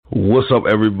What's up,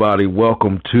 everybody?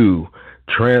 Welcome to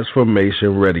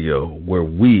Transformation Radio, where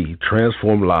we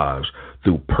transform lives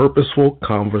through purposeful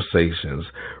conversations,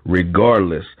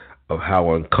 regardless of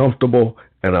how uncomfortable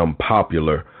and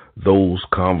unpopular those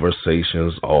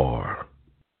conversations are.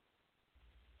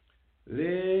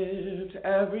 Lift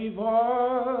every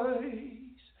voice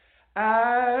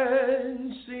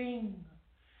and sing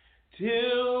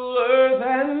till earth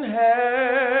and heaven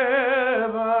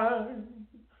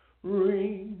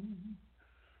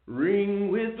ring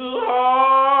with the harmonies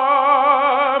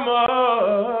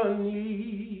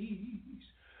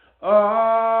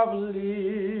of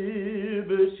liberty.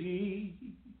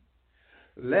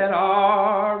 Let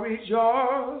our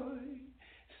rejoicing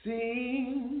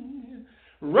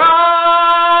rise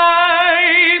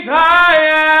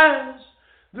high as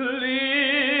the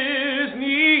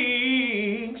listening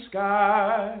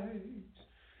skies.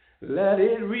 Let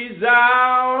it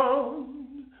resound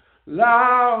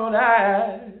loud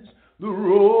as the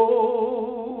rolling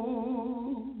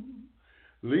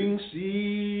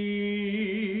sea.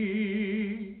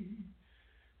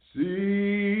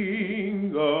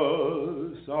 Sing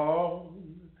a song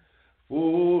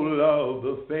full of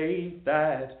the faith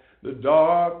that the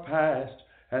dark past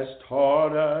has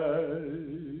taught us.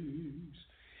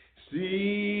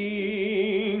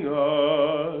 Sing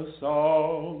a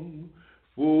song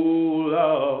full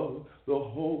of the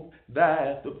hope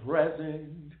that the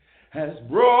present has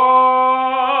brought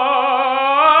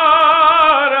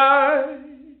us.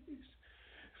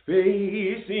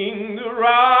 Facing the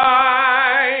rising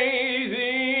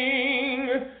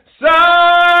sun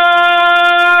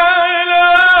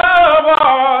of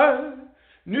our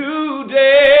new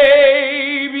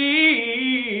day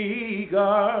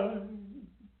begun.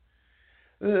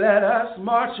 Let us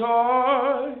march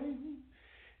on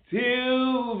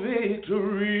till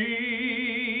victory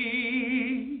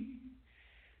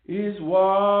is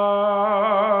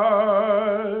won.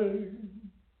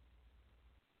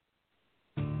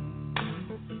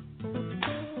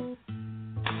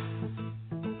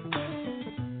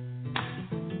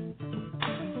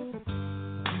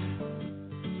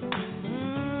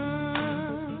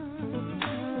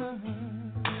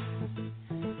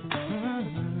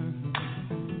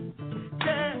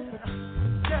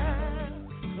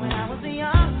 When I was a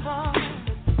young boy,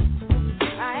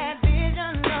 I had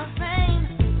visions of fame.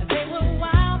 They were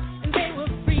wild and they were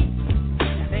free.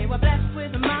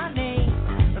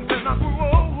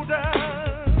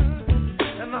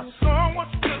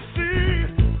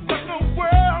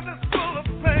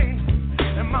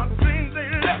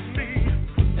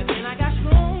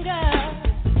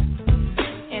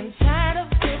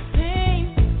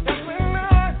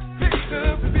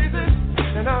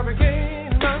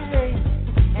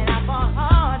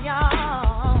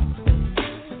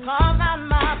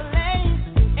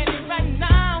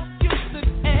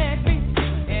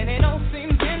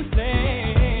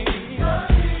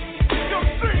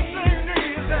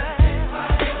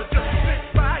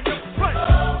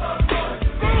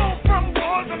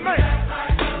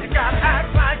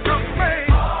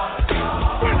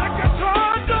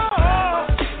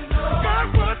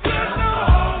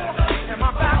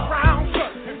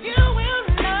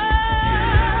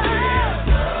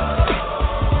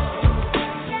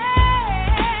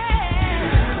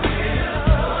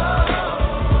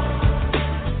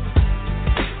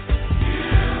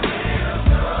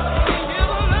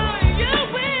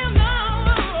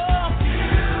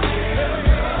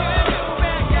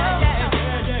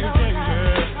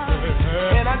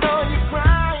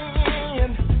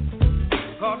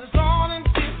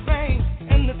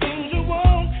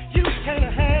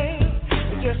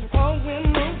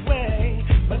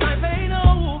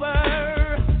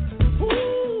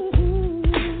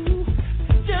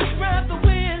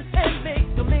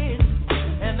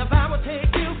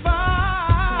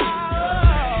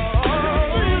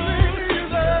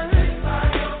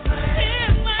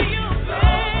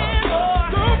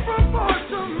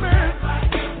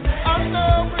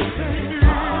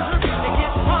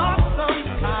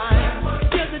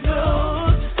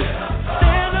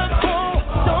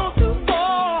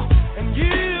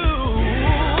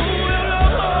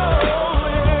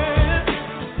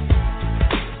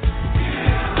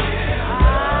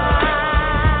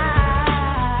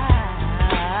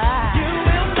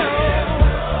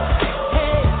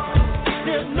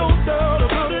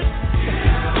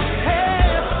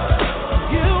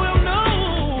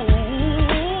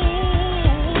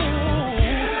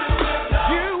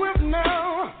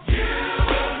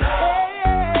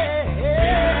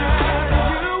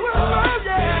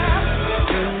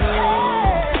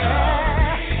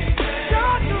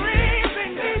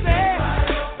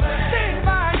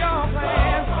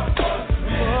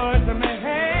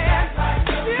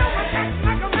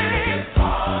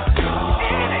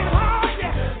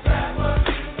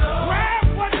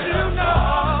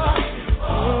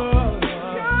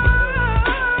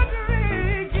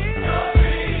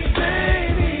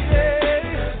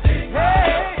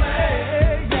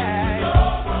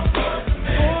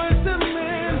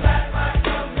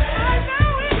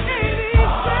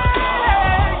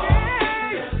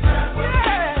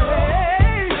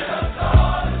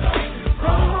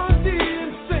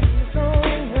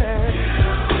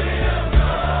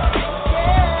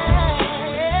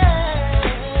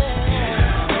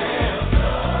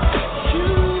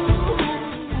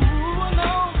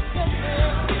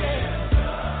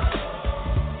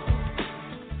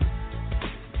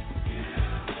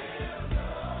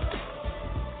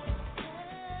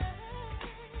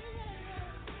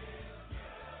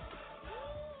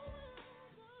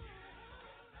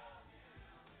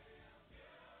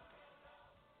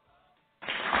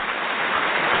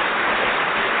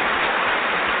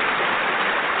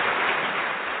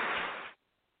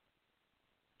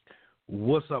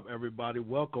 What's up, everybody?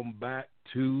 Welcome back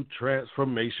to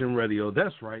Transformation Radio.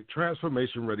 That's right,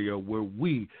 Transformation Radio, where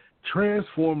we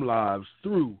transform lives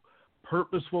through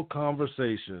purposeful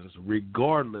conversations,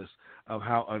 regardless of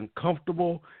how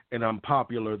uncomfortable and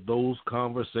unpopular those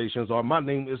conversations are. My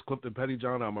name is Clifton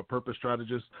Pettyjohn. I'm a purpose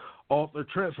strategist, author,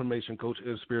 transformation coach,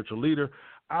 and spiritual leader.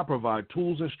 I provide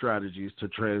tools and strategies to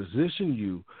transition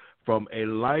you from a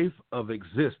life of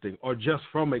existing or just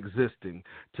from existing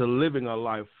to living a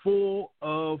life full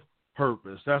of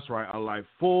purpose. That's right, a life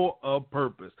full of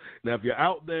purpose. Now, if you're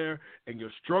out there and you're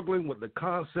struggling with the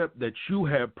concept that you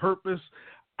have purpose,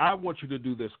 I want you to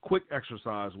do this quick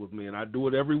exercise with me, and I do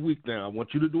it every week now. I want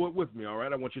you to do it with me, all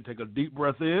right? I want you to take a deep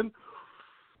breath in,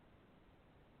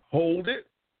 hold it,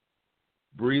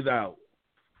 breathe out.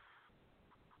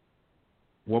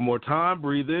 One more time,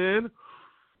 breathe in,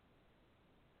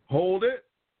 hold it,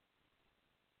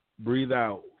 breathe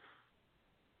out.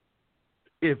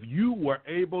 If you were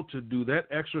able to do that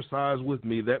exercise with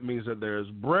me, that means that there is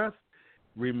breath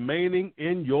remaining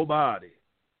in your body.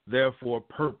 Therefore,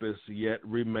 purpose yet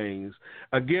remains.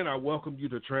 Again, I welcome you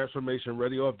to Transformation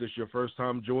Radio. If this is your first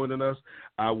time joining us,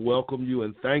 I welcome you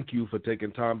and thank you for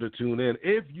taking time to tune in.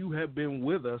 If you have been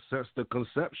with us since the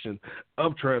conception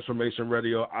of Transformation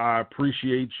Radio, I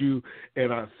appreciate you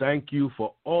and I thank you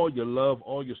for all your love,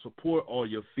 all your support, all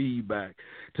your feedback.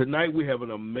 Tonight we have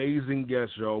an amazing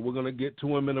guest, y'all. We're going to get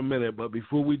to him in a minute, but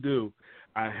before we do,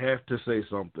 I have to say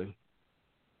something.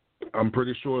 I'm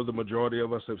pretty sure the majority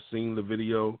of us have seen the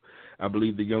video. I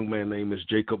believe the young man's name is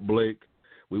Jacob Blake.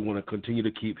 We want to continue to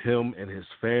keep him and his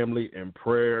family in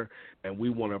prayer, and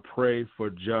we want to pray for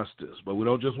justice. But we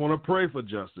don't just want to pray for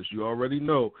justice. You already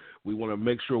know we want to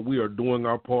make sure we are doing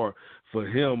our part for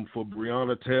him, for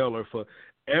Breonna Taylor, for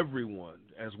everyone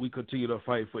as we continue to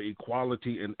fight for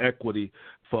equality and equity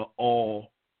for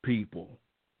all people.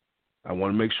 I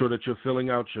want to make sure that you're filling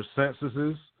out your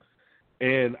censuses.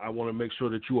 And I want to make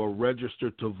sure that you are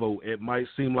registered to vote. It might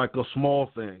seem like a small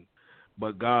thing,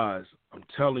 but guys, I'm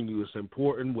telling you, it's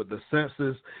important with the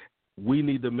census. We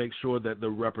need to make sure that the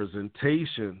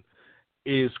representation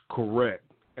is correct.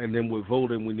 And then with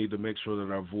voting, we need to make sure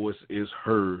that our voice is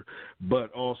heard.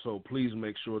 But also, please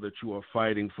make sure that you are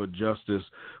fighting for justice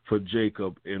for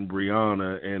Jacob and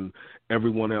Breonna and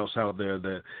everyone else out there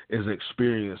that is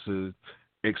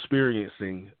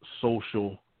experiencing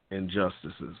social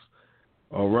injustices.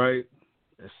 All right,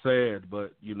 it's sad,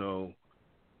 but, you know,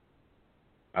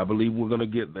 I believe we're going to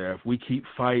get there. If we keep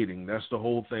fighting, that's the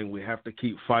whole thing. We have to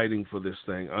keep fighting for this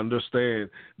thing. Understand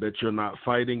that you're not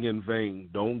fighting in vain.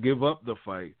 Don't give up the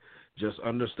fight. Just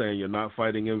understand you're not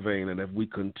fighting in vain. And if we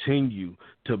continue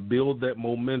to build that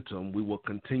momentum, we will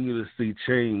continue to see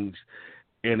change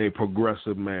in a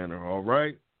progressive manner, all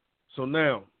right? So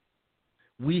now,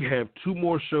 we have 2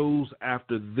 more shows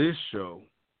after this show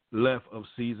left of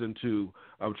season 2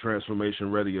 of Transformation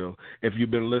Radio. If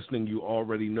you've been listening, you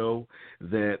already know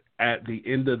that at the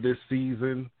end of this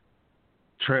season,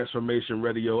 Transformation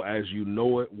Radio as you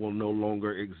know it will no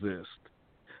longer exist.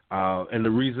 And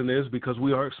the reason is because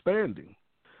we are expanding.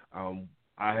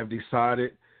 I have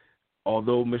decided,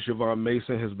 although Ms. Yvonne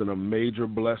Mason has been a major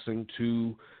blessing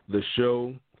to the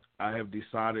show, I have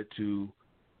decided to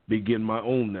begin my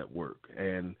own network.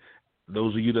 And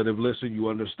those of you that have listened, you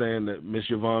understand that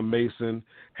Ms. Yvonne Mason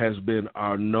has been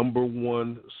our number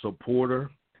 1 supporter,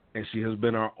 and she has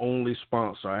been our only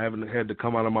sponsor. I haven't had to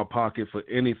come out of my pocket for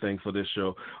anything for this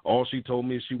show. All she told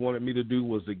me she wanted me to do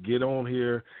was to get on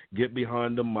here, get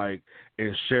behind the mic,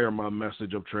 and share my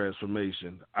message of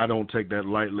transformation. I don't take that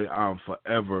lightly. I'm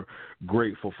forever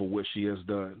grateful for what she has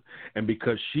done. And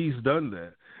because she's done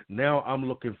that, now I'm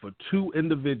looking for 2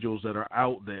 individuals that are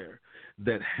out there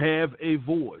that have a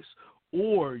voice,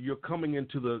 or you're coming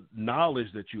into the knowledge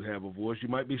that you have a voice. You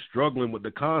might be struggling with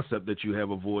the concept that you have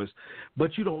a voice,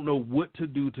 but you don't know what to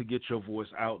do to get your voice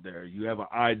out there. You have an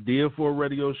idea for a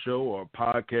radio show or a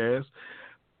podcast,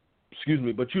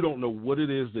 but you don't know what it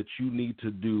is that you need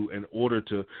to do in order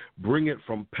to bring it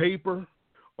from paper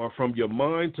or from your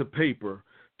mind to paper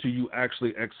to you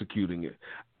actually executing it.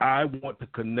 I want to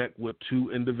connect with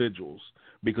 2 individuals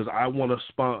because I want to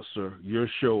sponsor your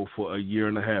show for a year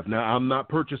and a half. Now, I'm not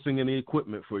purchasing any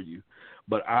equipment for you,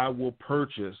 but I will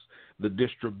purchase the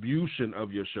distribution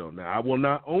of your show. Now, I will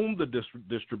not own the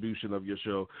distribution of your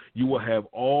show. You will have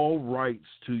all rights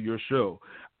to your show.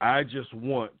 I just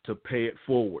want to pay it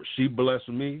forward. She blessed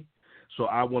me, so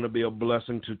I want to be a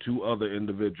blessing to 2 other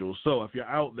individuals. So if you're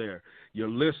out there, you're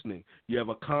listening, you have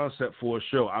a concept for a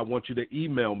show, I want you to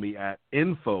email me at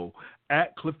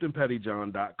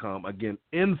info@cliftonpettyjohn.com. Again,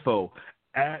 info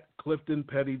at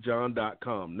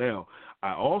CliftonPettyjohn.com. Now,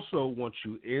 I also want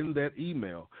you in that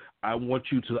email, I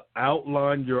want you to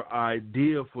outline your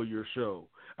idea for your show.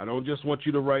 I don't just want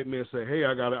you to write me and say, hey,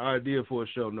 I got an idea for a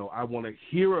show. No, I want to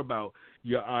hear about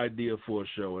your idea for a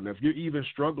show. And if you're even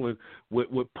struggling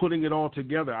with putting it all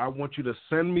together, I want you to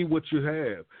send me what you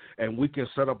have, and we can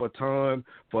set up a time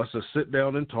for us to sit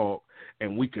down and talk,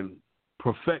 and we can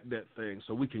perfect that thing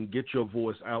so we can get your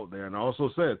voice out there. And I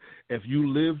also said, if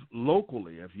you live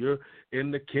locally, if you're in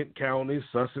the Kent County,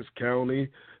 Sussex County,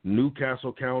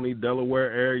 Newcastle County,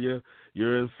 Delaware area,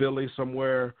 you're in Philly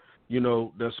somewhere,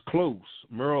 that's close,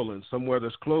 Maryland, somewhere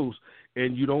that's close,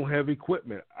 and you don't have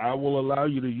equipment, I will allow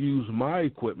you to use my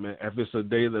equipment if it's a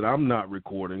day that I'm not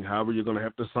recording. However, you're going to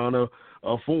have to sign a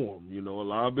form, a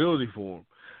liability form.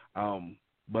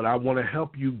 But I want to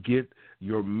help you get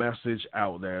your message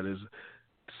out there. It is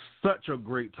such a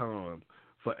great time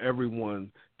for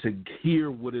everyone to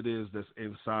hear what it is that's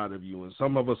inside of you. And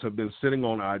some of us have been sitting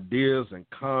on ideas and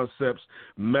concepts,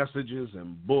 messages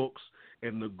and books,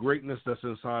 and the greatness that's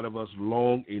inside of us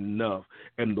long enough.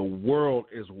 And the world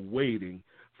is waiting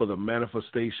for the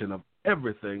manifestation of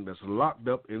everything that's locked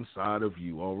up inside of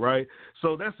you, all right?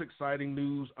 So that's exciting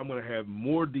news. I'm going to have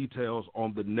more details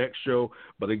on the next show.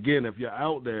 But again, if you're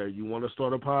out there, you want to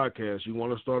start a podcast, you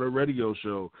want to start a radio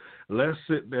show, let's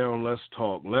sit down, let's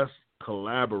talk, let's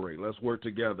collaborate, let's work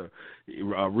together.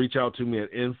 Reach out to me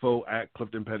at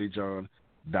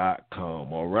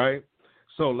info@CliftonPettyjohn.com, all right?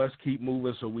 So let's keep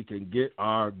moving so we can get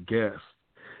our guest.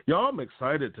 Y'all, I'm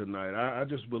excited tonight. I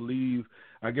just believe,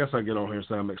 I guess I get on here and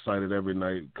say I'm excited every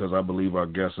night because I believe our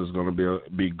guest is going to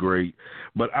be great.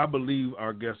 But I believe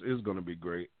our guest is going to be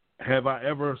great. Have I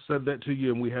ever said that to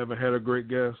you and we haven't had a great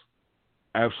guest?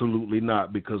 Absolutely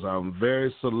not, because I'm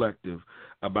very selective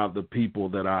about the people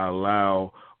that I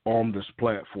allow on this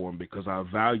platform because I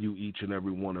value each and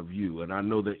every one of you. And I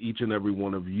know that each and every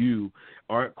one of you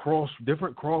are at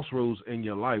different crossroads in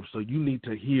your life, so you need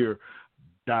to hear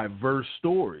diverse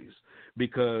stories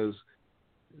because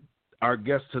our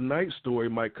guest tonight's story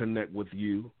might connect with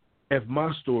you if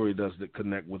my story doesn't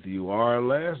connect with you or our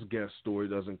last guest story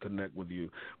doesn't connect with you.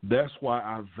 That's why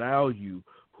I value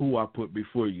who I put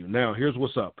before you. Now, here's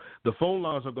what's up. The phone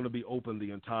lines are going to be open the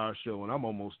entire show, and I'm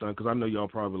almost done because I know y'all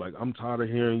probably like, I'm tired of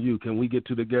hearing you. Can we get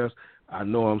to the guest? I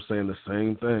know I'm saying the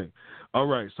same thing. All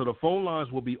right, so the phone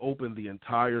lines will be open the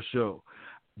entire show.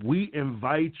 We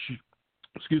invite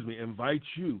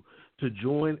you to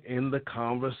join in the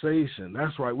conversation.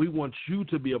 That's right. We want you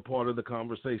to be a part of the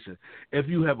conversation. If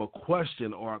you have a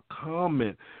question or a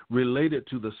comment related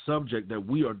to the subject that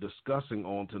we are discussing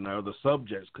on tonight, or the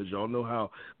subjects, because y'all know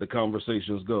how the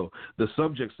conversations go, the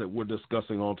subjects that we're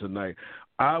discussing on tonight,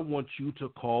 I want you to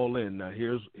call in. Now,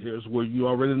 here's where you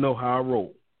already know how I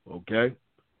roll, okay?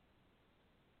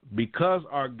 Because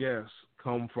our guests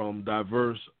come from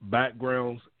diverse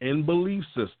backgrounds and belief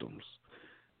systems,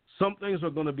 some things are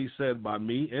going to be said by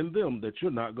me and them that you're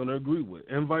not going to agree with,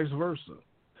 and vice versa.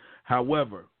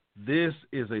 However, this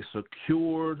is a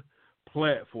secured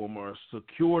platform or a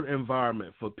secured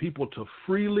environment for people to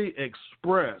freely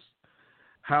express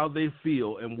how they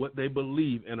feel and what they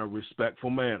believe in a respectful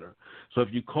manner. So if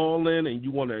you call in and you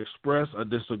want to express a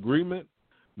disagreement,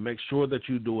 make sure that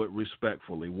you do it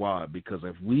respectfully. Why? Because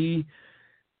if we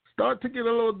start to get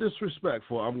a little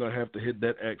disrespectful, I'm going to have to hit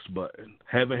that X button.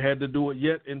 Haven't had to do it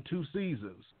yet in 2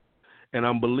 seasons, and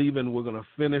I'm believing we're going to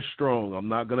finish strong. I'm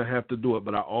not going to have to do it,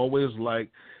 but I always like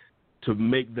to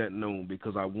make that known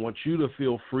because I want you to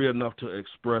feel free enough to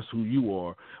express who you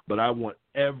are, but I want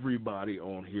everybody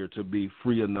on here to be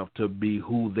free enough to be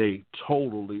who they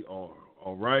totally are.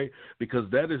 All right? Because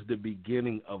that is the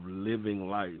beginning of living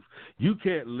life. You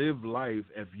can't live life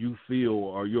if you feel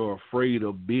or you're afraid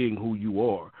of being who you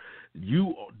are.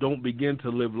 You don't begin to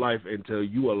live life until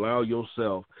you allow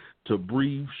yourself to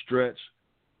breathe, stretch,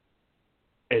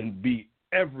 and be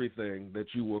everything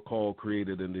that you were called,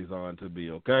 created, and designed to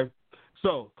be, okay?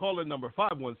 So call in number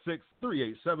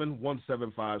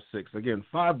 516-387-1756. Again,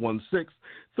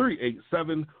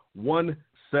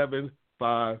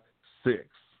 516-387-1756.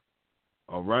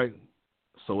 All right,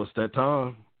 so it's that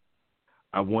time.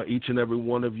 I want each and every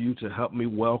one of you to help me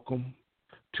welcome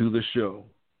to the show.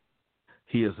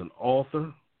 He is an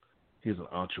author. He's an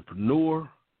entrepreneur.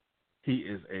 He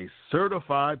is a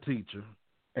certified teacher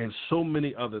and so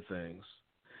many other things.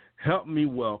 Help me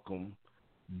welcome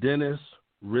Dennis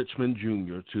Richmond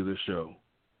Jr. to the show.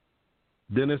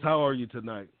 Dennis, how are you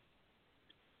tonight?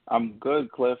 I'm good,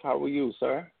 Cliff. How are you,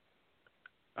 sir?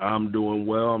 I'm doing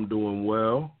well.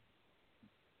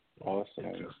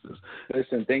 Awesome.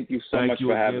 Listen, thank you so much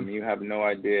for having me. You have no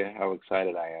idea how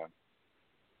excited I am.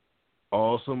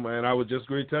 Awesome, man. I was just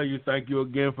going to tell you thank you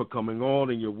again for coming on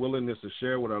and your willingness to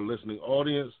share with our listening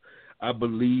audience. I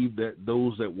believe that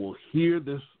those that will hear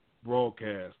this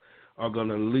broadcast are going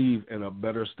to leave in a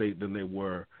better state than they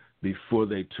were before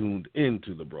they tuned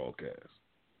into the broadcast.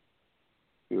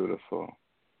 Beautiful.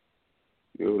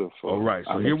 Beautiful. All right,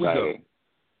 so I'm here excited. we go.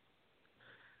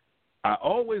 I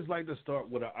always like to start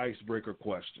with an icebreaker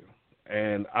question,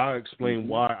 and I'll explain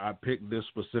why I picked this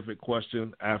specific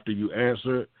question after you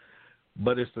answer it,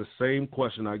 but it's the same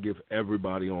question I give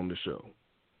everybody on the show.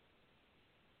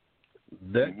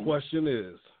 That question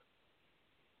is,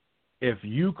 if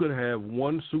you could have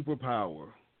one superpower,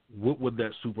 what would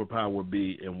that superpower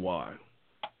be and why?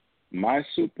 My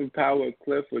superpower,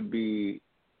 Cliff, would be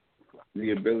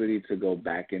the ability to go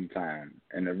back in time.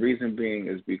 And the reason being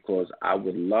is because I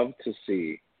would love to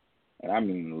see, and I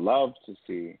mean love to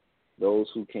see, those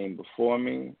who came before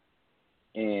me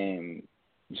and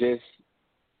just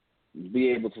be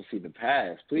able to see the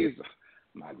past. Please,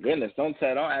 my goodness, don't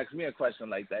ask me a question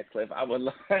like that, Cliff. I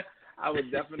would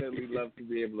definitely love to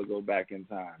be able to go back in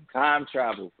time. Time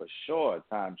travel, for sure,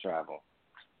 time travel.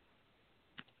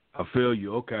 I feel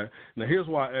you. Okay. Now, here's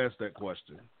why I asked that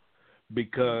question.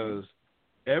 Because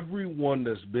everyone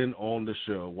that's been on the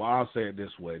show, well, I'll say it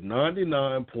this way,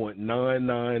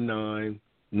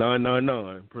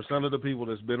 99.999999% of the people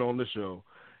that's been on the show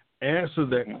answer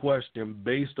that question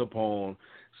based upon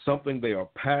something they are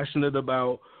passionate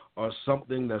about or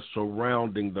something that's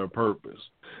surrounding their purpose.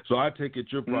 So I take it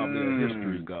you're probably a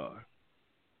history guy.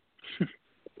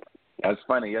 That's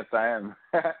funny. Yes, I am.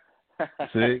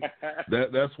 See,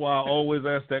 that's why I always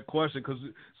ask that question, because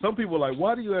some people are like,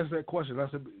 why do you ask that question? I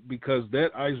said, because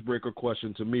that icebreaker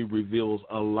question to me reveals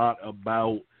a lot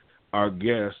about our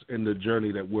guests and the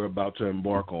journey that we're about to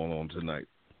embark on tonight.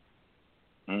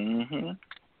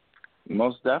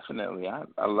 Most definitely.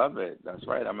 I love it. That's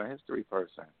right. I'm a history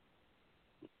person.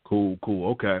 Cool.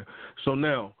 Okay. So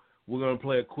now we're going to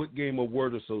play a quick game of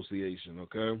word association,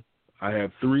 okay? I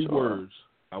have three words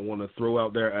I want to throw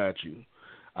out there at you.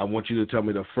 I want you to tell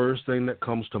me the first thing that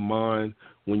comes to mind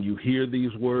when you hear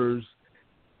these words.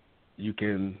 You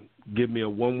can give me a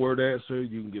one-word answer.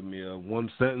 You can give me a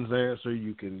one-sentence answer.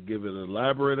 You can give an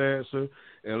elaborate answer.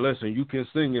 And listen, you can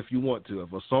sing if you want to.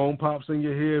 If a song pops in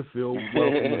your head, feel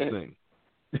welcome to sing.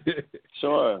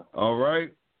 Sure. All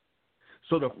right?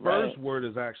 So the first word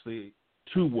is actually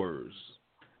two words,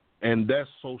 and that's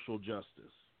social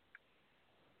justice.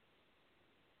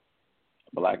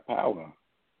 Black power.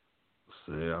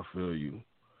 See, I feel you.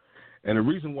 And the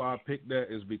reason why I picked that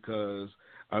is because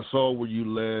I saw where you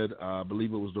led, I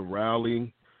believe it was the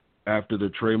rally after the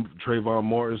Trayvon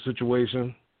Martin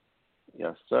situation.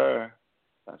 Yes, sir.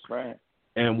 That's right.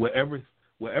 And with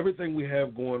everything we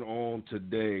have going on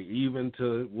today, even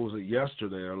to, was it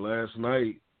yesterday or last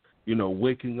night, you know,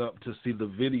 waking up to see the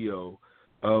video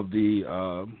of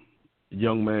the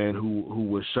young man who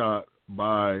was shot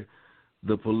by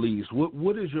the police.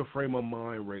 What is your frame of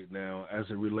mind right now as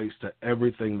it relates to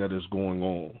everything that is going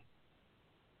on?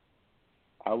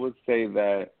 I would say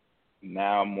that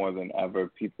now more than ever,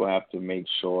 people have to make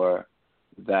sure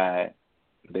that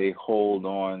they hold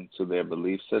on to their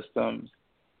belief systems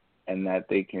and that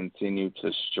they continue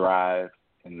to strive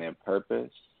in their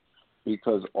purpose.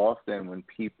 Because often when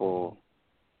people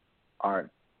aren't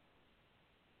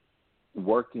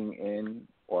working in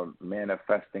or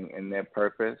manifesting in their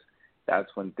purpose, that's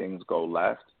when things go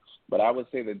left. But I would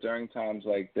say that during times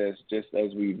like this, just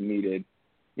as we've needed,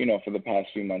 you know, for the past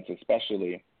few months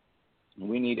especially,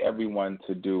 we need everyone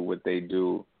to do what they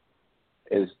do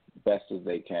as best as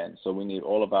they can. So we need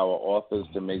all of our authors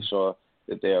to make sure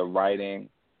that they are writing,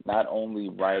 not only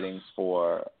writing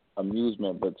for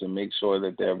amusement, but to make sure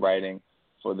that they're writing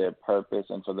for their purpose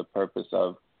and for the purpose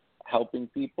of helping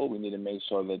people. We need to make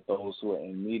sure that those who are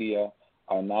in media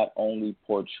are not only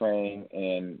portraying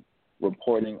and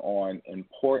reporting on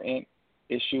important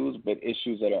issues, but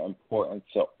issues that are important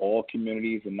to all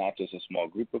communities and not just a small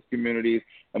group of communities.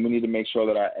 And we need to make sure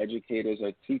that our educators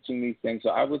are teaching these things. So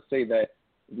I would say that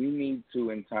we need to,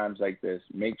 in times like this,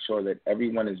 make sure that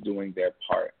everyone is doing their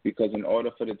part. Because in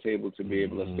order for the table to be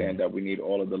able to stand up, we need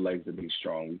all of the legs to be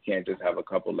strong. We can't just have a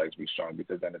couple legs be strong,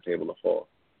 because then the table will fall.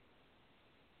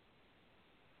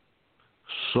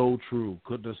 So true.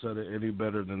 Couldn't have said it any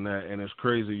better than that. And it's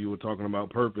crazy you were talking about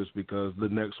purpose, because the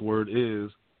next word is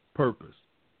purpose.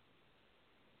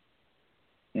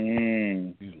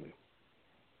 Excuse me.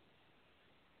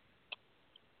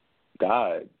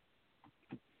 God.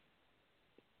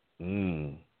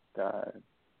 God.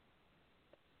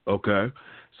 Okay.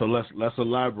 So let's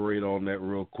elaborate on that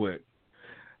real quick.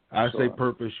 I say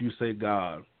purpose, you say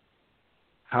God.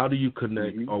 How do you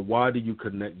connect, or why do you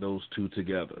connect those two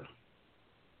together?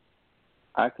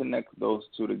 I connect those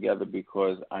two together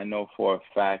because I know for a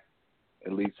fact,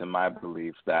 at least in my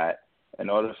belief, that in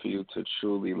order for you to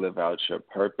truly live out your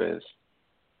purpose,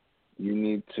 you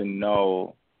need to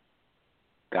know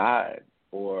God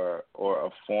or a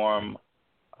form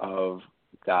of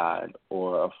God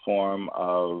or a form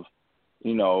of,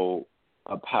 you know,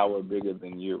 a power bigger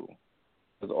than you.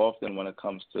 Because often when it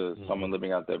comes to someone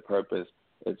living out their purpose,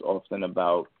 it's often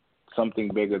about something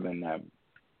bigger than them.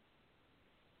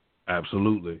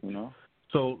 Absolutely. You know?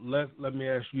 So let me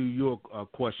ask you your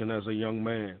question as a young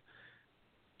man.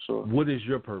 Sure. What is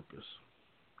your purpose?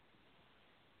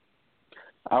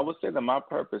 I would say that my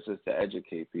purpose is to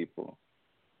educate people.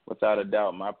 Without a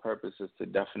doubt, my purpose is to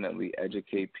definitely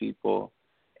educate people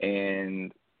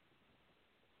and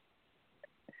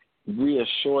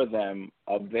reassure them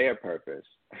of their purpose.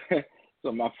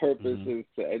 So my purpose is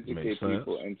to educate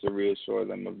people and to reassure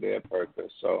them of their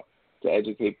purpose. So to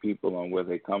educate people on where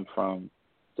they come from,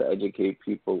 to educate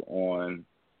people on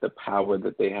the power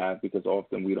that they have, because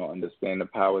often we don't understand the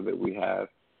power that we have,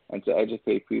 and to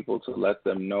educate people to let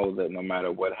them know that no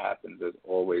matter what happens, there's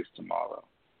always tomorrow.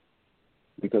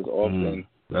 Because often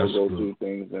we'll go through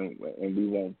things and we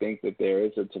won't think that there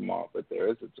is a tomorrow, but there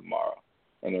is a tomorrow,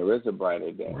 and there is a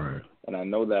brighter day. Right. And I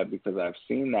know that because I've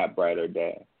seen that brighter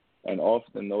day. And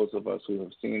often those of us who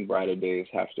have seen brighter days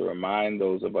have to remind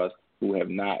those of us who have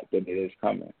not that it is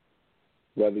coming.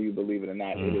 Whether you believe it or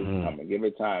not, it is coming. Give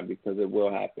it time, because it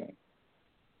will happen.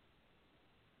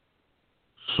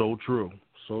 So true.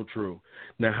 So true.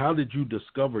 Now, how did you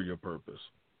discover your purpose?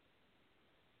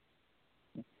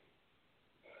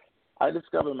 I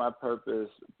discovered my purpose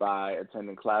by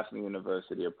attending Claflin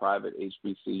University, a private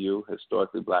HBCU,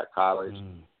 historically black college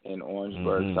in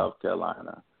Orangeburg, South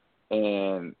Carolina.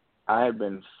 And I had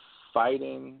been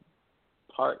fighting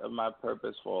part of my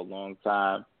purpose for a long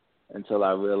time until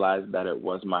I realized that it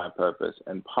was my purpose.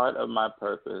 And part of my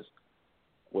purpose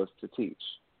was to teach.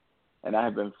 And I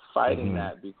had been fighting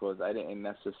that because I didn't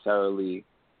necessarily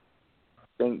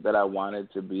think that I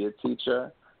wanted to be a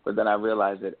teacher, but then I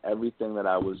realized that everything that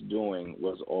I was doing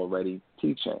was already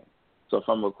teaching. So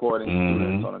from recording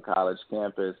students on a college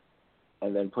campus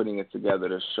and then putting it together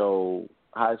to show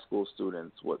high school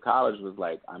students what college was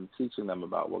like, I'm teaching them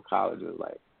about what college is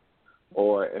like.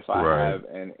 Or if I have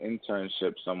an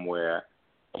internship somewhere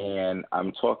and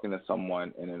I'm talking to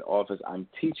someone in an office, I'm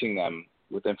teaching them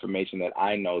with information that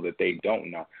I know that they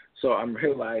don't know. So I'm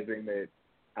realizing that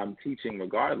I'm teaching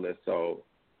regardless. So,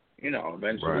 you know,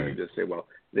 eventually you just say, well,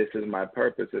 this is my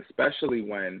purpose, especially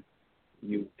when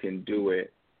you can do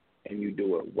it and you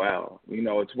do it well. You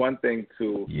know, it's one thing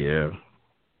to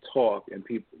talk and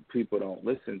people don't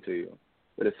listen to you.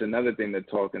 But it's another thing to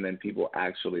talk and then people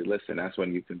actually listen. That's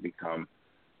when you can become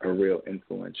a real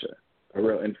influential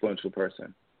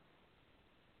person.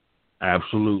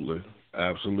 Absolutely.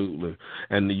 Absolutely.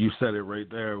 And you said it right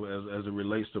there as it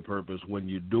relates to purpose. When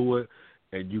you do it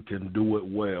and you can do it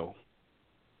well,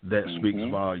 that speaks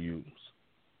volumes.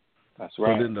 That's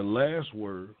right. So then the last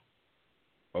word,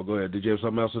 go ahead. Did you have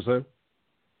something else to say?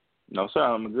 No, sir.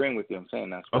 I'm agreeing with you. I'm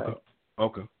saying that's right.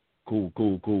 Okay.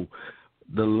 Cool.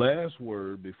 The last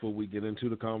word before we get into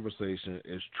the conversation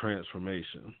is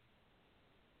transformation.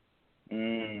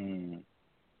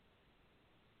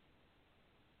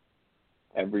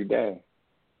 Every day.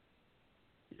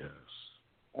 Yes.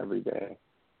 Every day.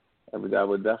 I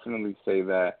would definitely say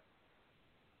that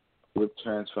with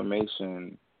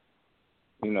transformation,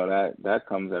 you know, that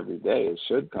comes every day. It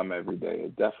should come every day.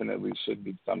 It definitely should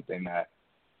be something that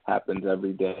happens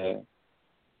every day.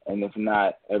 And if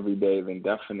not every day, then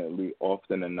definitely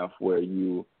often enough where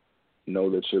you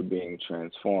know that you're being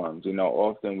transformed. You know,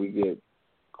 often we get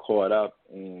caught up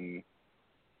in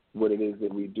what it is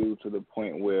that we do to the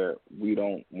point where we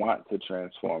don't want to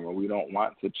transform or we don't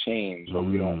want to change or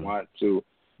we don't want to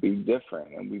be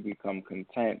different, and we become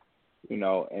content, you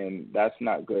know, and that's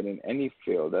not good in any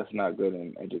field. That's not good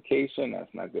in education.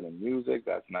 That's not good in music.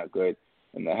 That's not good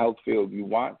in the health field. You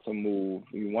want to move.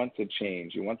 You want to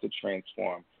change. You want to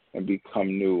transform and become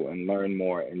new and learn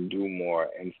more and do more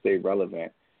and stay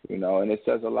relevant, you know. And it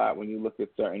says a lot when you look at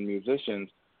certain musicians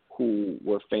who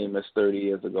were famous 30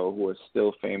 years ago who are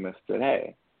still famous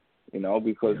today, you know,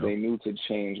 because they knew to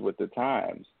change with the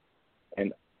times.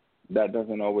 And that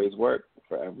doesn't always work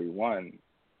for everyone.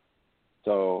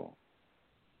 So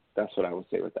that's what I would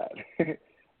say with that.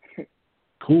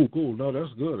 Cool. No,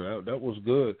 that's good. That was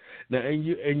good. Now,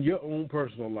 in your own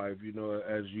personal life, you know,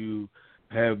 as you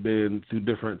have been through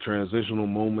different transitional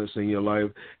moments in your life,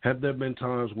 have there been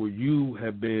times where you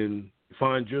have been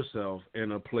find yourself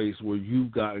in a place where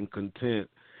you've gotten content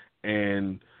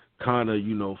and kind of,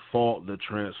 fought the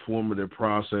transformative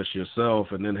process yourself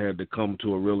and then had to come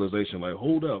to a realization like,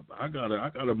 hold up, I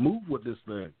gotta move with this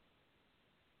thing.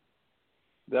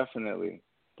 Definitely.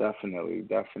 I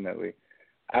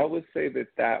would say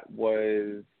that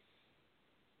was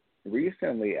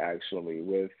recently, actually,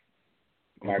 with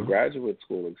my graduate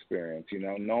school experience,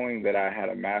 knowing that I had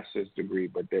a master's degree,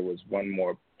 but there was one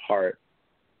more part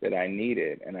that I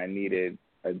needed, and I needed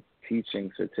a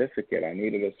teaching certificate. I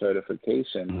needed a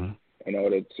certification in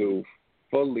order to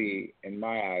fully, in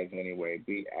my eyes anyway,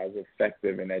 be as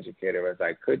effective an educator as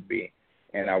I could be.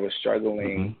 And I was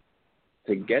struggling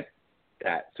to get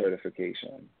that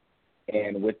certification.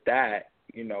 And with that,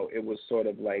 it was sort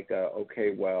of like,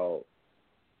 okay, well,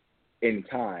 in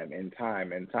time.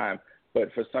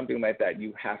 But for something like that,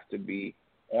 you have to be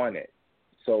on it.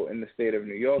 So in the state of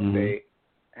New York, they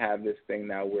have this thing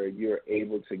now where you're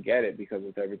able to get it because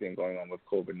with everything going on with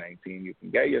COVID-19, you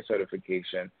can get your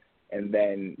certification and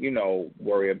then,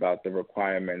 worry about the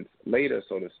requirements later,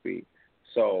 so to speak.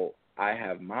 So I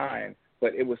have mine,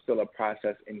 but it was still a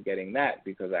process in getting that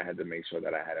because I had to make sure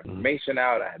that I had information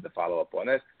out. I had to follow up on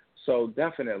this. So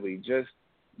definitely just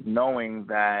knowing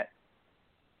that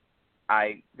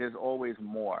there's always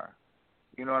more.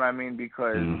 You know what I mean?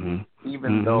 Because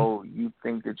even though you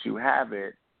think that you have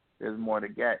it, there's more to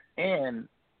get. And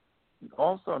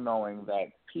also knowing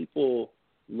that people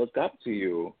look up to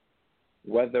you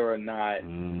whether or not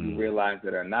you realize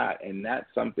it or not. And that's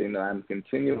something that I'm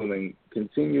continuing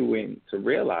to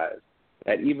realize,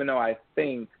 that even though I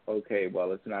think, okay,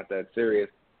 well, it's not that serious,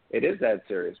 it is that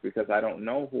serious because I don't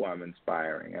know who I'm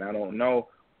inspiring, and I don't know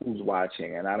who's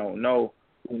watching, and I don't know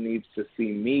who needs to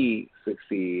see me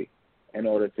succeed in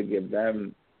order to give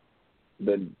them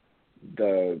the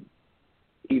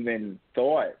even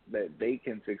thought that they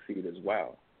can succeed as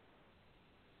well.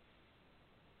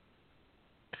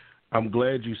 I'm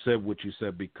glad you said what you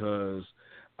said because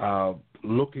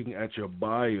looking at your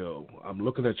bio, I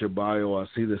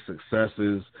see the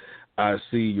successes. I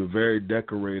see you're very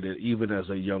decorated even as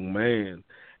a young man.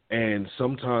 And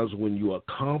sometimes when you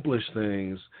accomplish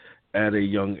things at a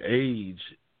young age,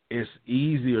 it's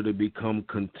easier to become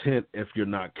content if you're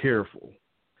not careful.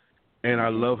 And I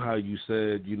love how you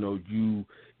said, you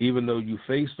even though you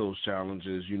faced those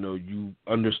challenges, you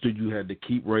understood you had to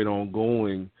keep right on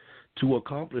going to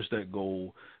accomplish that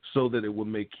goal so that it would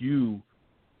make you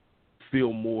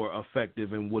feel more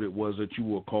effective in what it was that you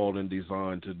were called and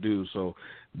designed to do. So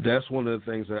that's one of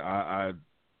the things that I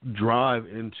drive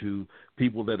into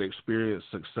people that experience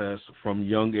success from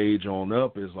young age on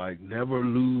up is like never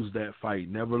lose that fight,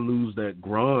 never lose that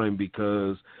grind,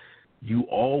 because you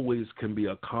always can be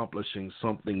accomplishing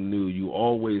something new. You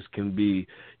always can be,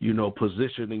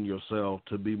 positioning yourself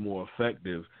to be more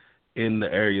effective in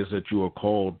the areas that you are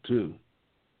called to.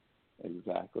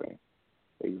 Exactly.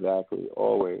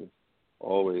 Always.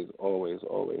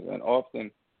 And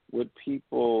often what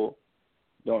people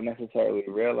don't necessarily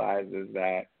realize is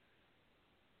that,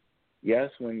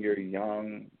 yes, when you're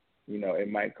young,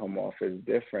 it might come off as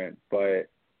different, but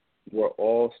we're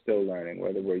all still learning,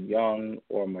 whether we're young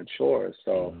or mature.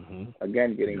 So,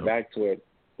 again, getting back to it,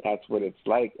 that's what it's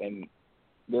like. And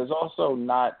there's also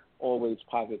not always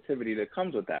positivity that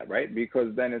comes with that, right?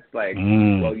 Because then it's like,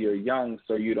 well, you're young,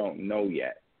 so you don't know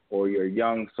yet, or you're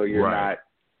young, so you're not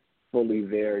fully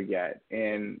there yet.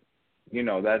 And,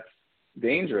 that's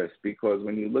dangerous because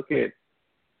when you look at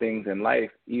things in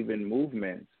life, even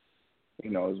movements,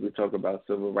 as we talk about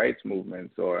civil rights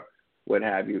movements or what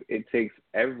have you, it takes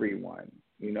everyone.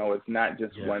 It's not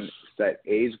just one set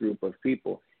age group of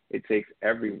people. It takes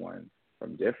everyone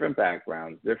from different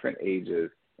backgrounds, different ages,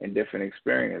 and different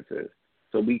experiences.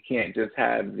 So we can't just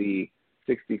have the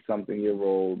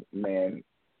 60-something-year-old man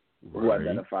who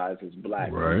identifies as black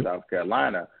from South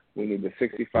Carolina. We need the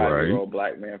 65-year-old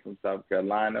black man from South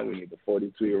Carolina. We need the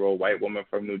 42-year-old white woman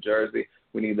from New Jersey.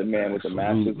 We need the man with the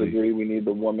master's degree. We need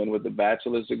the woman with the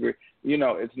bachelor's degree.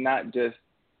 It's not just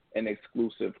an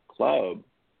exclusive club,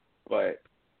 but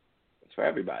it's for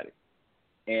everybody.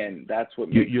 And that's what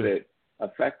makes it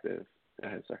effective. Go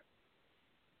ahead, sir.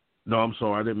 No, I'm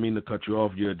sorry. I didn't mean to cut you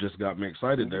off. You just got me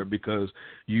excited there because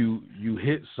you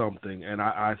hit something. And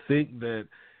I think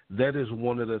that is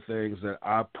one of the things that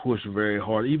I push very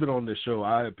hard. Even on this show,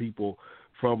 I have people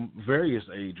from various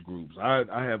age groups.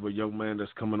 I have a young man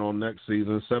that's coming on next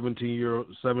season,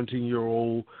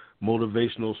 17-year-old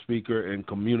motivational speaker and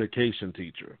communication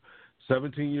teacher.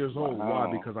 17 years old. Wow.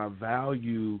 Why? Because I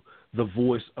value the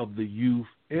voice of the youth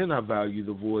and I value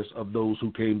the voice of those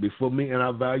who came before me, and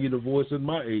I value the voice in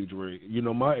my age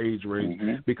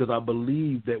range, because I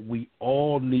believe that we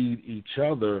all need each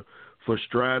other for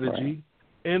strategy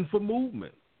and for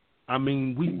movement. I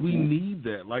mean, we need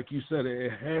that. Like you said,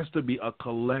 it has to be a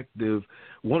collective.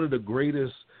 One of the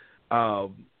greatest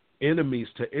enemies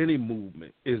to any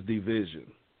movement is division.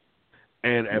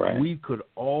 And if we could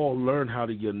all learn how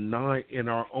to unite in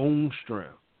our own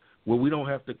strength, where we don't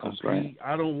have to compete.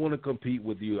 I don't want to compete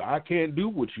with you. I can't do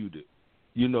what you do.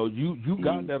 You know, you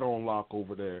got that on lock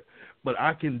over there. But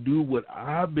I can do what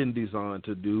I've been designed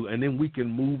to do, and then we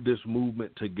can move this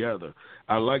movement together.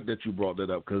 I like that you brought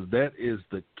that up, because that is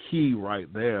the key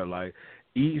right there. Like,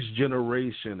 each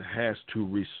generation has to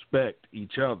respect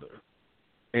each other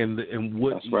and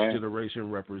what each generation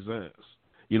represents.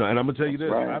 You know, and I'm going to tell you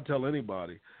this. I tell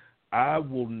anybody,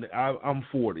 I'm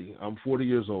 40. I'm 40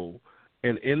 years old.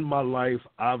 And in my life,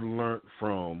 I've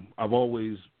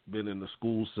always been in the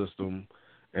school system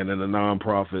and in the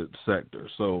nonprofit sector.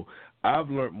 So I've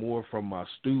learned more from my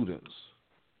students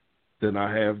than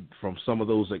I have from some of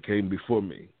those that came before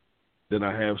me, than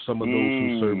I have some of those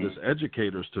who served as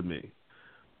educators to me,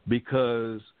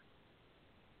 because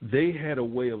they had a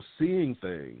way of seeing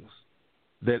things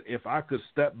that if I could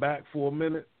step back for a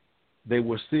minute, they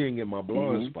were seeing in my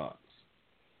blind spots.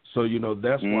 So, you know,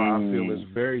 that's why I feel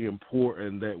it's very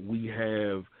important that we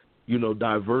have, you know,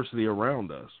 diversity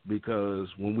around us, because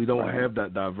when we don't have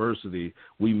that diversity,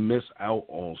 we miss out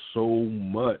on so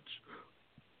much.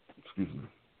 Excuse me.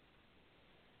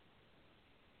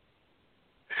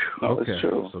 No, okay, it's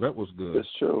true. So that was good. It's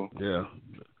true. Yeah.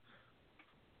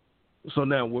 So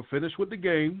now we're finished with the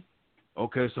game.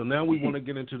 Okay, so now we want to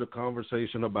get into the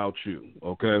conversation about you,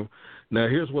 okay? Now,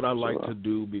 here's what I like to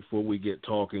do before we get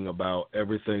talking about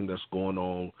everything that's going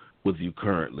on with you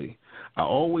currently. I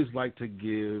always like to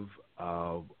give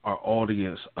our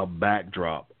audience a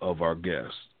backdrop of our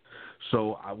guests.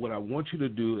 So what I want you to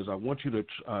do is I want you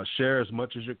to share as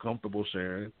much as you're comfortable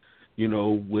sharing, you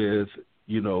know, with,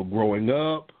 you know, growing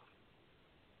up,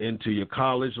 into your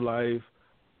college life,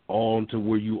 on to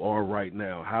where you are right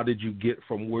now. How did you get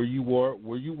from where you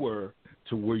were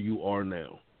to where you are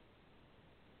now?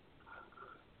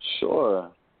 Sure.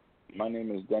 My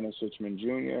name is Dennis Richmond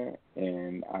Jr.,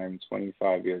 and I'm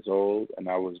 25 years old, and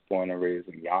I was born and raised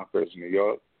in Yonkers, New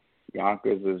York.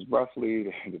 Yonkers is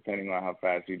roughly, depending on how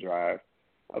fast you drive,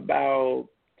 about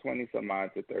 20-some odd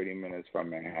to 30 minutes from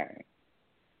Manhattan.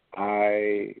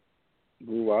 I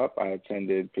grew up, I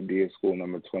attended Padilla School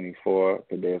number 24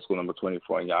 in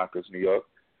Yonkers, New York,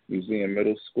 Museum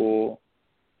Middle School,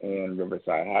 and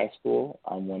Riverside High School.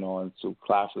 I went on to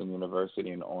Claflin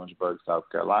University in Orangeburg, South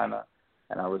Carolina,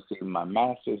 and I received my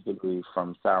master's degree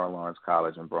from Sarah Lawrence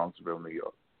College in Bronxville, New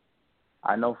York.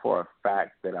 I know for a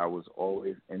fact that I was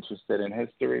always interested in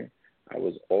history. I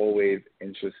was always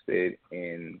interested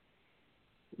in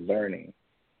learning.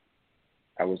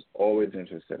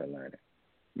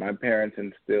 My parents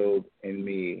instilled in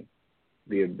me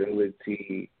the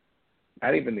ability,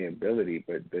 not even the ability,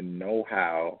 but the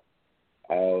know-how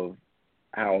of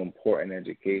how important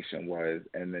education was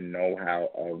and the know-how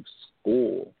of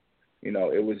school. You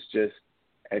know, it was just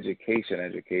education.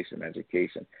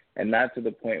 And not to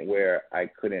the point where I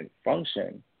couldn't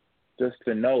function, just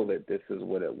to know that this is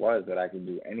what it was, that I could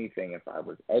do anything if I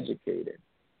was educated.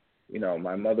 You know,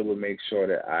 my mother would make sure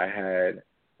that I had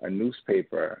a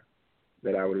newspaper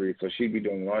that I would read. So she'd be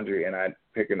doing laundry, and I'd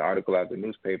pick an article out of the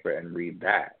newspaper and read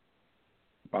that.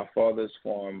 My father's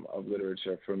form of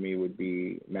literature for me would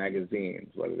be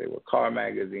magazines, whether they were car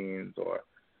magazines or,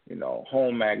 you know,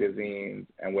 home magazines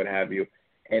and what have you.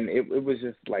 And it was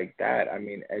just like that. I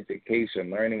mean,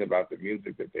 education, learning about the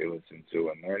music that they listened to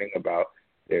and learning about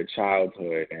their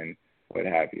childhood and what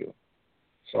have you.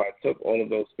 So I took all of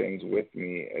those things with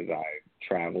me as I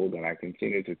traveled, and I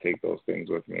continue to take those things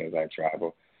with me as I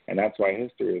travel. And that's why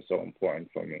history is so important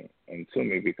for me and to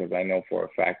me, because I know for a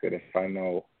fact that if I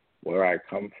know where I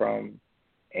come from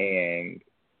and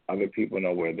other people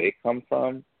know where they come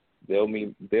from, they'll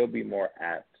be more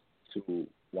apt to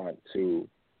want to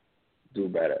do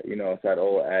better. You know, it's that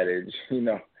old adage, you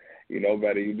know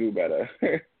better, you do better.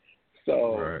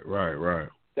 So right.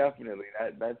 Definitely,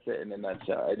 that's it in a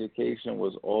nutshell. Education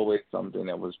was always something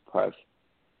that was pressed,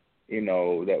 you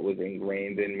know, that was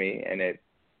ingrained in me, and it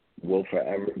will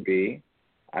forever be.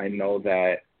 I know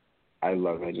that I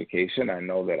love education. I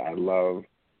know that I love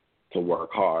to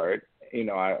work hard. You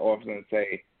know, I often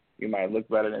say, you might look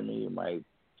better than me, you might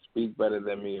speak better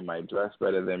than me, you might dress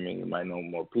better than me, you might know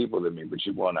more people than me, but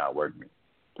you won't outwork me,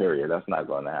 period. That's not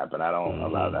going to happen. I don't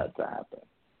allow that to happen.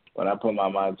 When I put my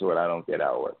mind to it, I don't get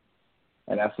outworked.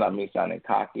 And that's not me sounding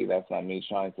cocky. That's not me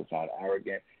trying to sound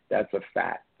arrogant. That's a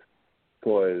fact,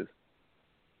 because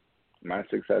my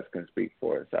success can speak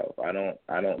for itself. I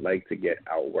don't like to get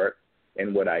outworked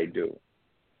in what I do.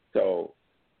 So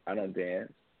I don't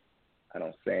dance, I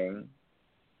don't sing,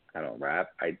 I don't rap.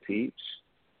 I teach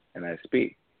and I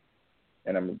speak,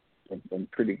 and I'm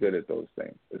pretty good at those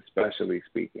things, especially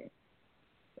speaking.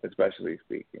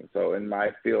 So in my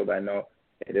field, I know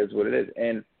it is what it is.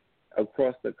 And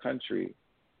across the country,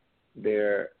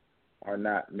 there are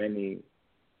not many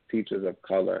teachers of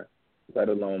color, let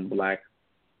alone black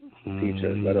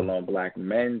teachers, let alone black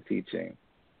men teaching,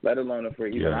 let alone, if we're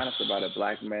even honest about it,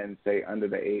 black men, say, under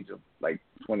the age of like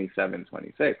 27,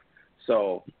 26.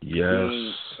 So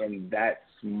being in that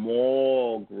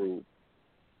small group,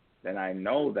 then I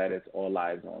know that it's all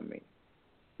eyes on me,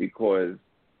 because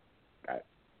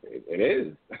it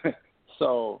is.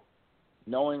 So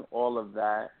knowing all of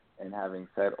that and having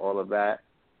said all of that,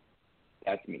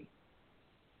 that's me.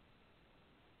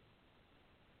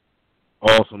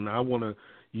 Awesome. Now I want to,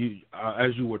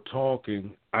 as you were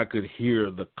talking, I could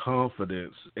hear the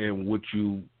confidence in what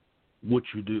you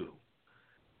do.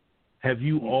 Have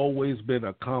you always been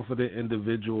a confident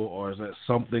individual, or is that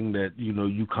something that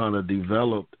you kind of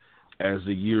developed as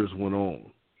the years went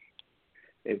on?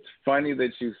 It's funny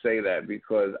that you say that,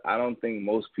 because I don't think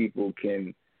most people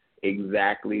can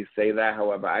exactly say that.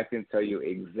 However, I can tell you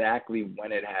exactly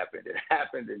when it happened. It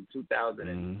happened in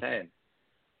 2010.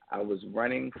 I was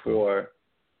running for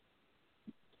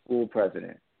school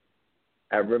president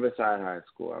at Riverside High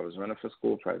School. I was running for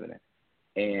school president.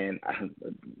 And,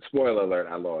 spoiler alert,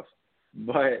 I lost.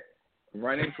 But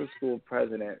running for school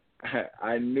president,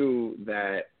 I knew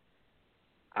that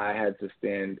I had to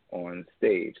stand on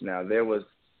stage. Now, there were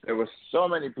so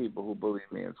many people who bullied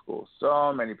me in school,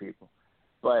 so many people.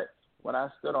 But when I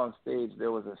stood on stage,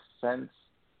 there was a sense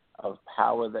of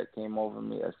power that came over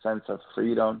me, a sense of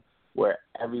freedom, where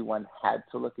everyone had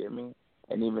to look at me.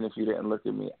 And even if you didn't look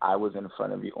at me, I was in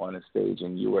front of you on a stage,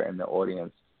 and you were in the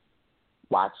audience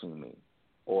watching me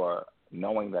or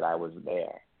knowing that I was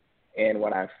there. And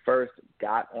when I first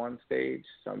got on stage,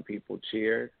 some people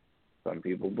cheered, some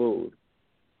people booed.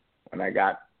 When I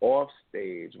got off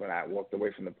stage, when I walked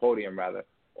away from the podium, rather,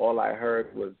 all I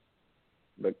heard was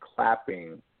the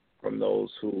clapping from those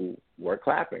who were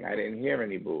clapping. I didn't hear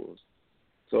any boos.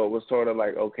 So it was sort of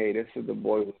like, okay, this is the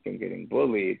boy who's been getting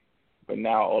bullied, but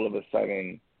now all of a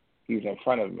sudden he's in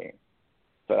front of me.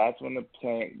 So that's when the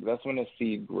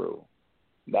seed grew.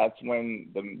 That's when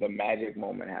the magic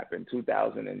moment happened,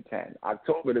 2010.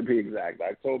 October to be exact.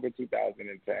 October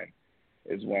 2010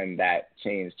 is when that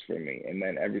changed for me. And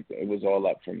then it was all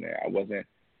up from there. I wasn't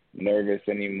nervous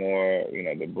anymore.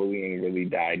 The bullying really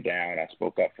died down. I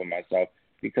spoke up for myself,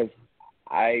 because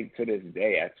I, to this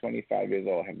day, at 25 years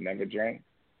old, have never drank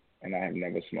and I have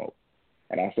never smoked.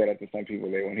 And I said that to some people,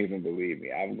 they won't even believe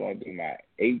me. I'm going through my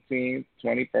 18th,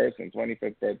 21st, and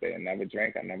 25th birthday and never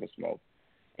drank, I never smoked.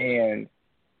 And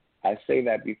I say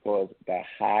that because the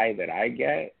high that I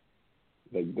get,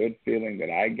 the good feeling that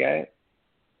I get,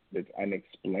 that's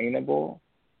unexplainable,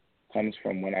 comes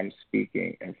from when I'm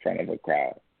speaking in front of a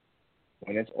crowd.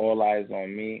 When it's all eyes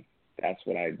on me, that's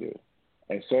what I do.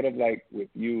 And sort of like with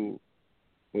you,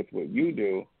 with what you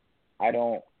do, I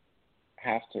don't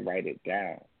have to write it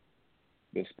down.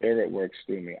 The spirit works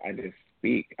through me. I just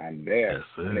speak. I'm there.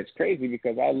 And it's crazy,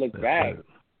 because I look back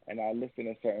and I listen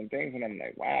to certain things, and I'm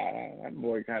like, wow, that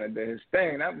boy kind of did his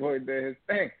thing. That boy did his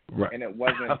thing. Right. And it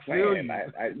wasn't planned. You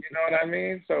know what I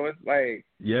mean? So it's like,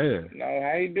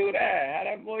 how you do that? How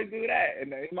that boy do that?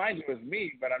 And mind you, it's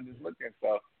me, but I'm just looking.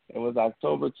 So it was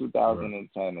October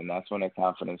 2010, and that's when the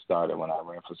confidence started, when I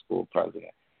ran for school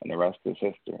president. And the rest is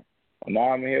history. And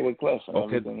now I'm here with Cliff, and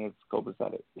everything is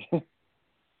copacetic.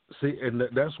 See, and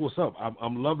that's what's up.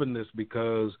 I'm loving this,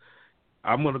 because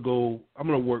I'm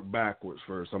gonna work backwards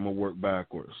first. One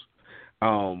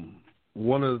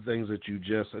of the things that you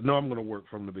just said, I'm gonna work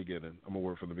from the beginning.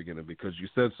 Because you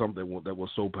said something that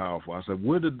was so powerful. I said,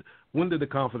 when did the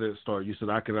confidence start? You said,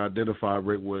 I can identify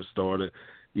right where it started.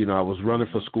 I was running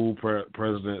for school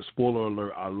president. Spoiler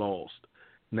alert, I lost.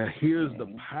 Now here's the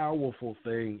powerful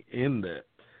thing in that.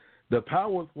 The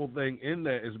powerful thing in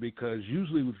that is because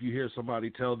usually if you hear somebody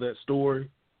tell that story,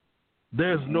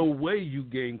 there's no way you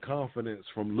gain confidence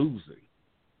from losing.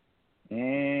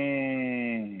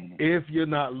 If you're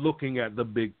not looking at the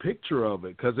big picture of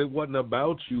it, because it wasn't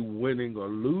about you winning or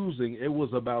losing. It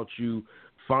was about you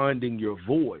finding your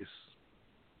voice.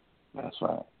 That's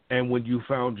right. And when you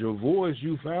found your voice,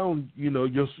 you found, you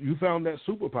found that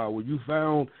superpower. You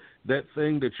found that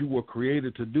thing that you were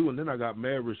created to do. And then I got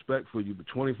mad respect for you. But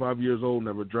 25 years old,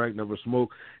 never drank, never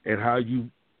smoked, and how you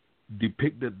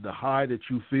depicted the high that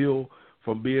you feel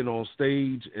from being on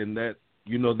stage, and that,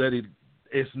 you know, that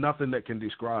it's nothing that can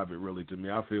describe it really to me.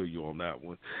 I feel you on that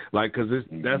one. Like, because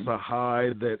that's a high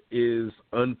that is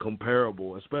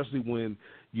uncomparable, especially when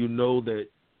you know that,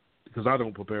 because I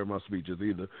don't prepare my speeches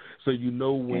either. So you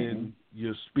know when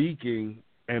you're speaking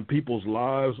and people's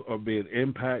lives are being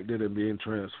impacted and being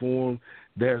transformed,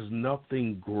 there's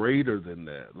nothing greater than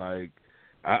that. Like,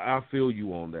 I feel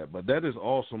you on that. But that is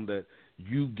awesome that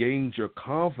you gained your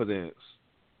confidence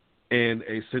in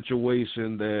a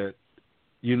situation that,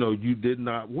 you know, you did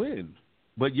not win,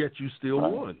 but yet you still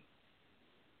won.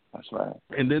 That's right.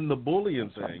 And then the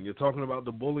bullying thing. You're talking about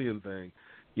the bullying thing,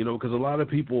 you know, because a lot of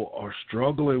people are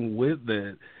struggling with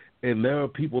that, and there are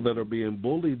people that are being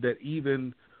bullied that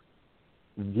even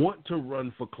want to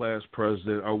run for class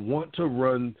president or want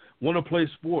to play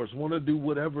sports, want to do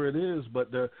whatever it is, but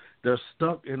they're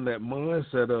stuck in that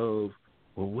mindset of,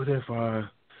 well, what if I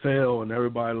fail and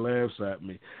everybody laughs at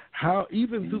me? How,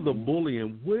 even through the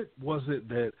bullying, what was it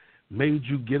that made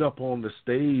you get up on the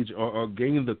stage or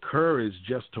gain the courage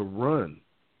just to run?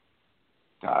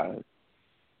 God.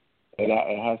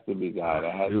 It has to be God.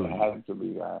 It has to be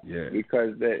God. Yeah.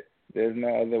 Because there's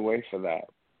no other way for that.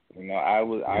 You know, I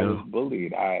was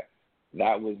bullied.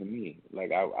 That was me.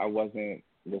 Like, I wasn't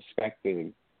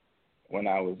respected when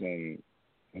I was in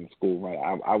school.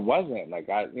 Right? I wasn't. Like,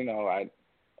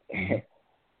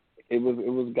 it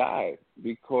was God,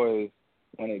 because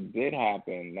when it did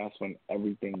happen, that's when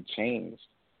everything changed,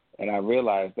 and I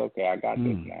realized, okay, I got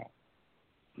this now.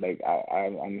 Like,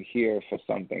 I'm here for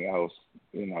something else.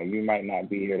 You know, you might not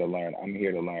be here to learn. I'm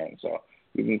here to learn. So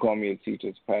you can call me a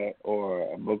teacher's pet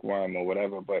or a bookworm or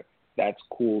whatever, but that's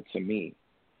cool to me.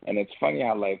 And it's funny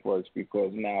how life works,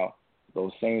 because now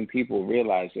those same people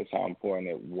realize just how important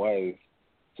it was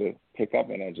to pick up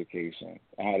an education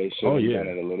and how they should have done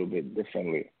it a little bit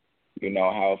differently. You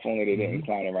know, how if only they didn't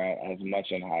clown around as much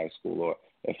in high school, or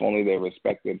if only they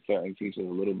respected certain teachers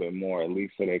a little bit more, at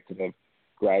least so they could have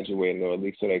graduated, or at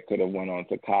least so they could have went on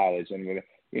to college. And,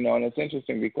 you know, and it's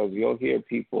interesting because you'll hear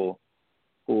people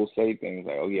who will say things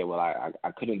like, oh, yeah, well,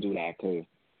 I couldn't do that because,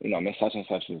 you know, Miss such and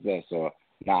such was this, or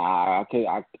I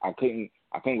couldn't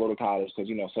go to college because,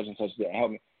 you know, such and such didn't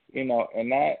help me. You know,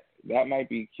 and that might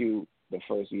be cute the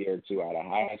first year or two out of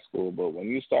high school, but when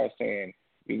you start saying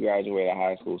you graduated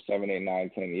high school 7, 8,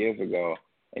 9, 10 years ago,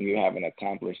 and you haven't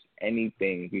accomplished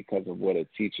anything because of what a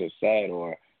teacher said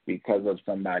or because of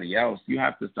somebody else, you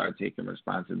have to start taking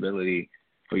responsibility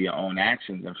for your own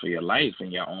actions and for your life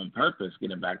and your own purpose,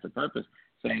 getting back to purpose,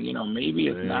 saying, you know, maybe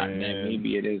it's not that,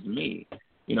 maybe it is me.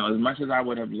 You know, as much as I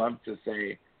would have loved to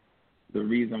say the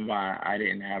reason why I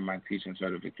didn't have my teaching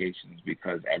certifications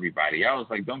because everybody else,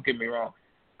 like, don't get me wrong,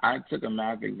 I took a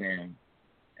math exam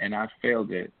and I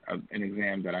failed it, an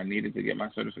exam that I needed to get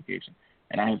my certification,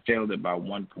 and I had failed it by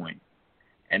 1 point.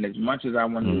 And as much as I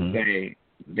wanted to say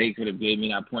they could have gave me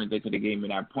that point,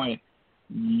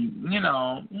 you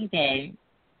know, okay.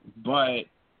 But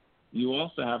you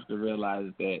also have to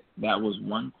realize that that was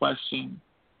one question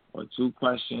or two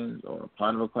questions or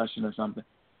part of a question or something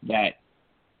that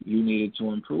you needed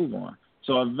to improve on.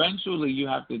 So eventually you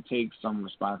have to take some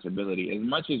responsibility. As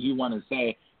much as you want to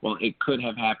say, well, it could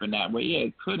have happened that way. Yeah,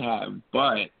 it could have.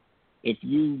 But if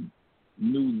you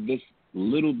knew this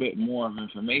little bit more of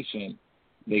information,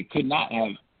 they could not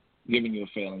have given you a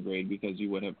failing grade because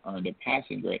you would have earned a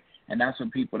passing grade. And that's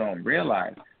what people don't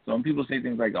realize. So when people say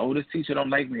things like, oh, this teacher don't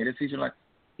like me, this teacher like,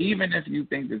 even if you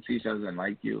think the teacher doesn't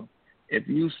like you, if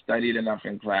you studied enough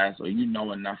in class or you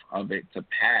know enough of it to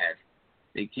pass,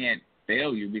 they can't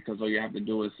fail you because all you have to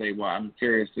do is say, well, I'm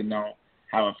curious to know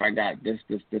how if I got this,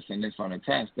 and this on a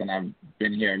test, and I've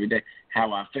been here every day,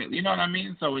 how I feel. You know what I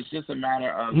mean? So it's just a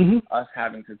matter of us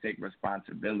having to take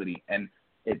responsibility. And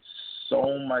it's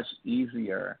so much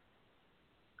easier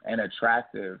and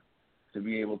attractive to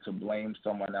be able to blame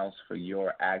someone else for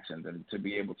your actions and to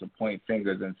be able to point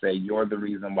fingers and say, you're the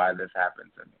reason why this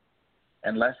happened to me.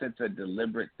 Unless it's a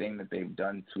deliberate thing that they've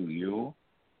done to you,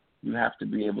 you have to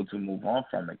be able to move on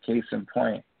from it. Case in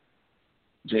point,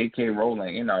 J.K.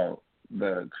 Rowling, you know,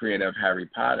 the creator of Harry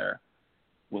Potter,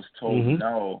 was told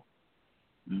no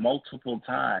multiple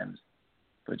times,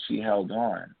 but she held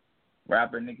on.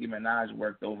 Rapper Nicki Minaj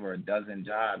worked over a dozen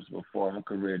jobs before her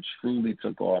career truly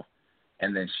took off,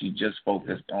 and then she just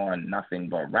focused on nothing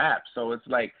but rap. So it's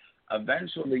like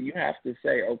eventually you have to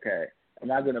say, okay,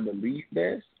 am I going to believe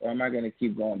this or am I going to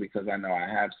keep going because I know I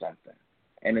have something?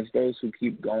 And it's those who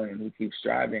keep going and who keep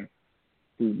striving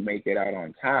who make it out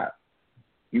on top.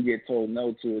 You get told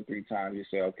no 2 or 3 times. You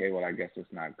say, okay, well, I guess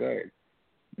it's not good.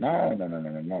 No.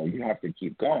 You have to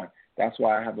keep going. That's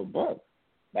why I have a book.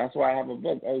 Oh,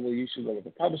 well, you should go with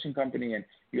a publishing company, and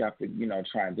you have to,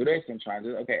 try and do this and try and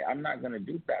do that. Okay, I'm not going to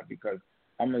do that because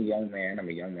I'm a young man. I'm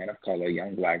a young man of color,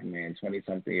 young black man,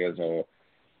 20-something years old.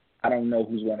 I don't know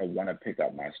who's going to want to pick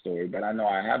up my story, but I know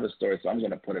I have a story, so I'm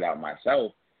going to put it out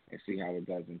myself and see how it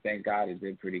does. And thank God it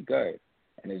did pretty good,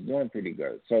 and it's doing pretty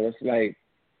good. So it's like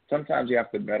sometimes you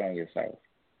have to bet on yourself,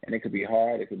 and it could be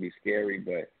hard, it could be scary,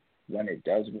 but when it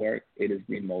does work, it is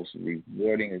the most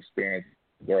rewarding experience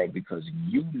in the world because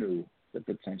you knew the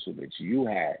potential that you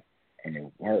had, and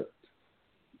it worked,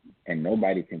 and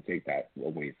nobody can take that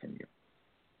away from you.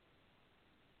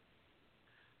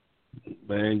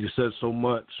 Man, you said so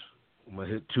much. I'm gonna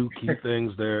hit 2 key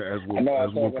things there as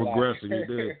we're progressing. You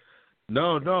did.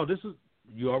 No, this is,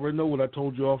 you already know what I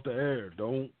told you off the air.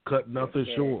 Don't cut nothing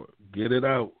short. Get it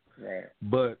out. Right.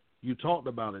 But you talked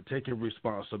about it, taking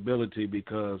responsibility,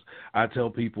 because I tell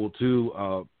people too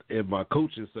in my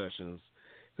coaching sessions,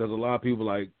 because a lot of people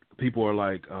are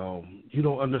like, you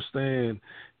don't understand.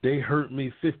 They hurt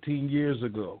me 15 years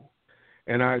ago.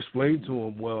 And I explained to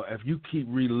them, well, if you keep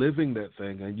reliving that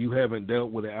thing and you haven't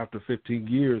dealt with it after 15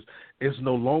 years, it's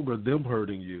no longer them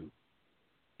hurting you.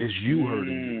 It's you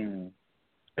hurting you.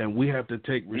 And we have to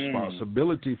take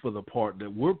responsibility for the part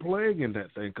that we're playing in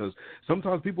that thing, because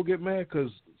sometimes people get mad because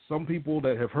some people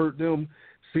that have hurt them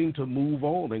seem to move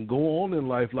on and go on in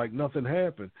life like nothing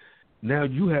happened. Now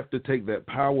you have to take that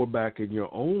power back in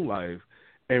your own life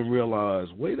and realize,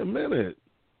 wait a minute,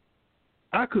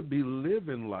 I could be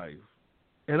living life,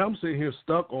 and I'm sitting here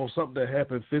stuck on something that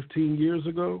happened 15 years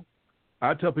ago.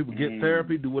 I tell people, get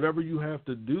therapy, do whatever you have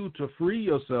to do to free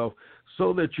yourself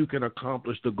so that you can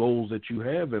accomplish the goals that you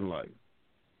have in life.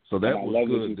 So that was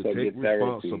good, to take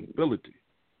responsibility.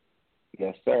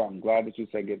 Yes, sir. I'm glad that you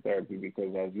said get therapy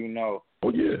because, as you know,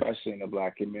 especially in the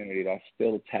black community, that's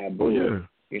still taboo,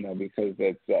 because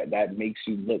that makes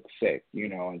you look sick,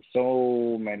 and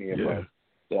so many of us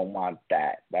don't want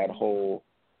that whole,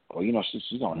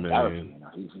 she's going to therapy,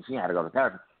 she had to go to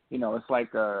therapy. It's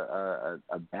like a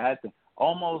bad thing.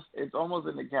 It's almost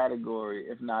in the category,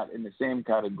 if not in the same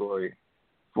category,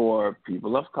 for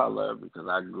people of color, because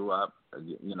I grew up,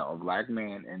 a black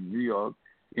man in New York.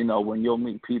 When you'll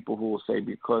meet people who will say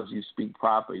because you speak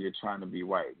proper, you're trying to be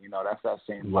white. That's that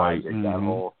same logic, that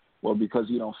whole, well, because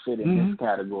you don't fit in this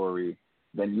category,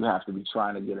 then you have to be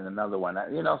trying to get in another one.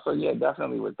 So yeah,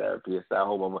 definitely with therapy, it's that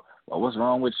whole, well, what's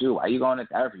wrong with you? Why are you going to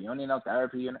therapy? You don't need no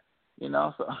therapy,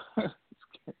 so.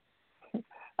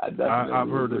 I've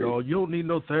heard it all. You don't need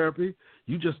no therapy.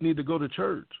 You just need to go to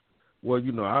church. Well,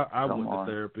 I went to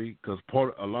therapy because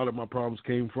a lot of my problems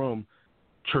came from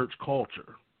church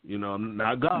culture.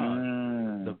 Not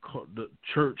God, the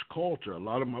church culture. A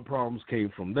lot of my problems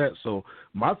came from that. So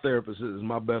my therapist is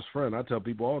my best friend. I tell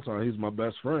people all the time he's my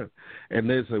best friend. And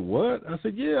they say, what? I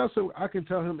said, yeah. I said, I can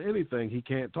tell him anything. He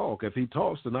can't talk. If he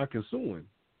talks, then I can sue him,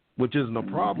 which isn't a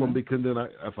problem because then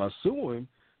if I sue him,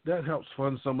 that helps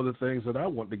fund some of the things that I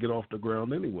want to get off the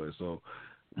ground anyway. So,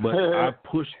 but I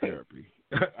push therapy.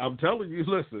 I'm telling you,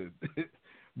 listen.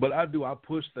 But I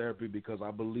push therapy because I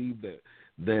believe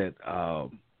that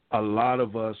a lot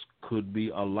of us could be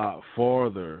a lot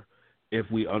farther if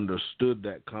we understood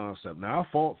that concept. Now, I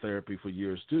fought therapy for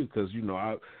years too because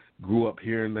I grew up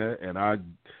hearing that, and I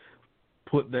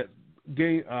put that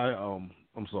game.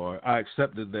 I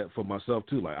accepted that for myself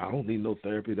too. Like, I don't need no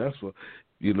therapy. That's for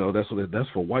that's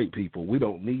for white people. We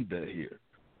don't need that here.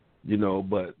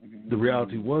 But the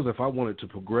reality was, if I wanted to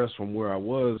progress from where I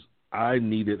was, I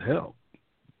needed help.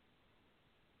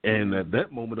 And at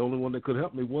that moment, the only one that could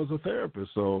help me was a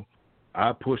therapist. So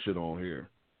I push it on here.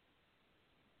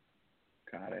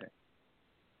 Got it.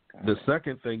 The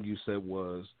second thing you said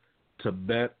was to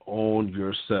bet on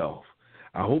yourself.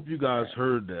 I hope you guys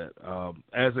heard that.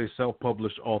 As a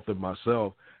self-published author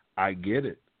myself, I get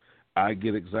it. I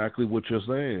get exactly what you're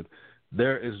saying.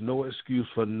 There is no excuse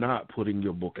for not putting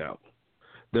your book out.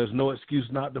 There's no excuse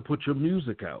not to put your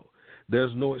music out.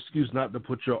 There's no excuse not to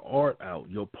put your art out,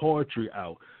 your poetry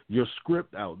out, your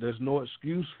script out. There's no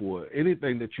excuse for it.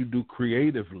 Anything that you do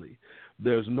creatively,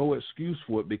 there's no excuse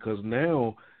for it because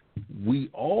now we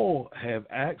all have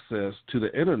access to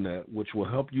the internet, which will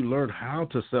help you learn how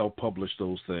to self-publish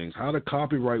those things, how to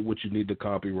copyright what you need to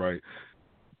copyright,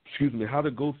 how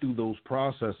to go through those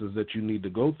processes that you need to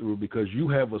go through because you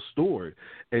have a story.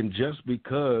 And just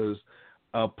because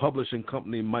a publishing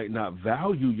company might not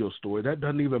value your story, that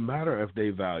doesn't even matter if they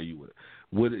value it.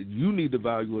 You need to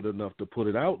value it enough to put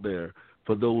it out there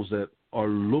for those that are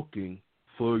looking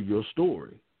for your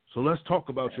story. So let's talk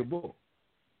about your book.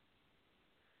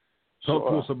 Talk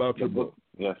to us about your book.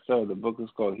 Yes, sir. The book is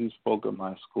called He Spoke at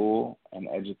My School, An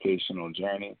Educational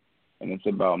Journey. And it's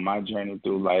about my journey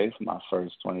through life, my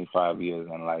first 25 years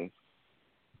in life.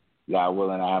 God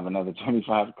willing, I have another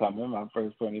 25 coming, my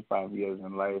first 25 years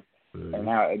in life. Mm-hmm. And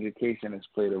how education has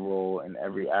played a role in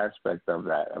every aspect of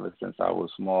that ever since I was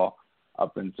small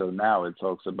up until now. It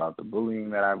talks about the bullying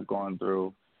that I've gone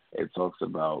through. It talks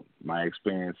about my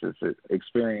experiences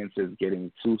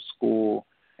getting to school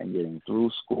and getting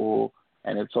through school.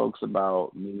 And it talks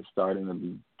about me starting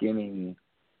the beginning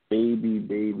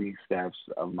baby steps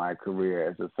of my career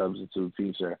as a substitute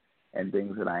teacher and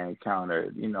things that I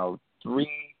encountered. You know, 3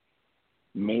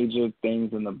 major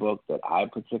things in the book that I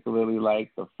particularly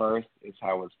like. The first is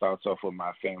how it starts off with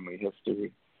my family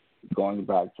history, going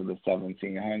back to the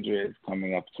 1700s,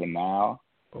 coming up to now.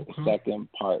 Okay. The second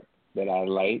part that I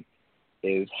like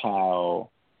is how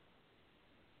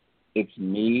it's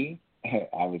me.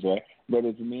 I was right. But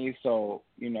it's me, so,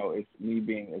 you know, it's me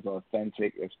being as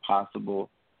authentic as possible,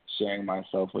 sharing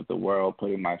myself with the world,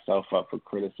 putting myself up for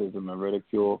criticism and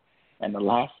ridicule. And the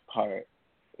last part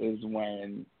is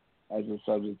when, as a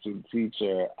substitute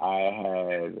teacher, I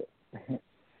had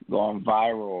gone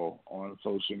viral on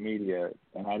social media,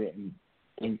 and I didn't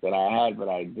think that I had, but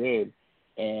I did.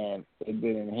 And it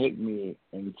didn't hit me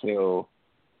until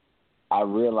I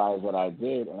realized that I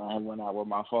did. And I went out with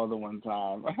my father one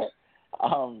time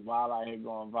while I had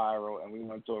gone viral, and we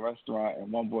went to a restaurant,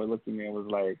 and one boy looked at me and was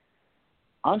like,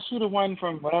 "Aren't you the one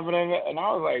from whatever?" And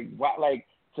I was like, "What?" Like,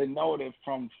 to know that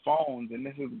from phones, and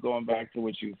this is going back to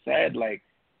what you said, like,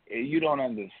 you don't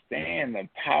understand the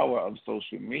power of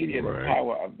social media, the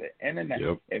power of the internet.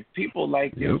 Yep. If people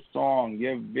like your song,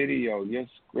 your video, your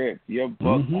script, your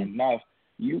book enough,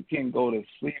 you can go to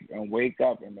sleep and wake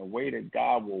up, and the way that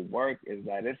God will work is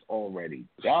that it's already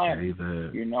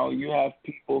done. You know, you have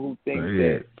people who think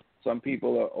that some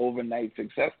people are overnight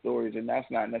success stories, and that's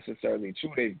not necessarily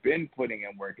true. They've been putting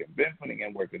in work,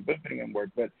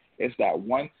 but it's that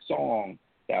one song,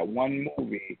 that one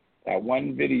movie, that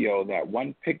one video, that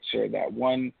one picture, that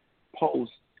one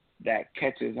post that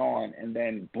catches on, and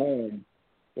then boom,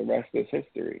 the rest is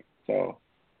history. So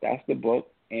that's the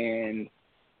book, and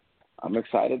I'm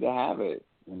excited to have it.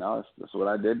 You know, that's what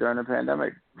I did during the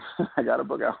pandemic. I got a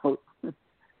book out.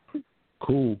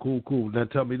 Cool. Now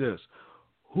tell me this.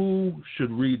 Who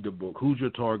should read the book? Who's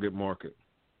your target market?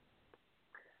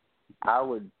 I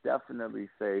would definitely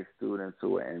say students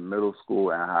who are in middle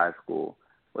school and high school,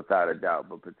 without a doubt,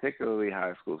 but particularly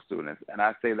high school students. And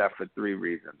I say that for 3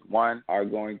 reasons. One, are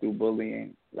going through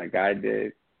bullying like I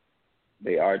did.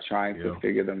 They are trying to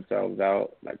figure themselves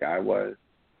out like I was.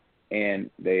 And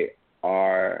they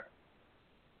are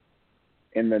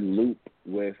in the loop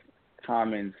with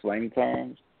common slang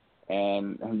terms.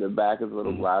 And the back is a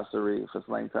little glossary for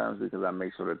slang terms, because I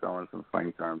make sure to throw in some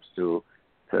slang terms too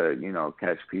to, you know,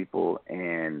 catch people.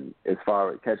 And as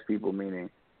far as catch people meaning,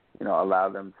 you know, allow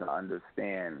them to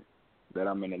understand that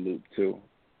I'm in a loop too.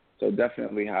 So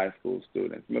definitely high school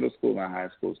students, middle school and high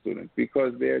school students,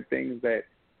 because there are things that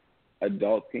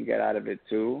adults can get out of it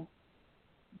too,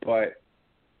 but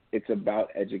it's about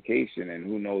education, and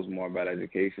who knows more about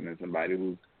education than somebody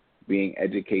who's being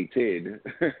educated,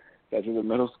 such as a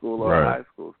middle school or a high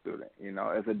school student. You know,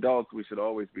 as adults, we should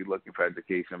always be looking for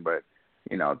education, but,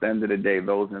 you know, at the end of the day,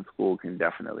 those in school can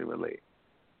definitely relate.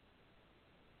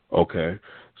 Okay,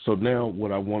 so now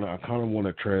I kind of want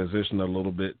to transition a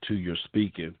little bit to your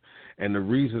speaking, and the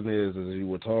reason is, as you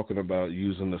were talking about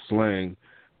using the slang,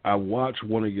 I watched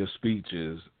one of your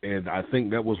speeches, and I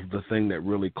think that was the thing that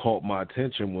really caught my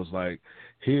attention, was like,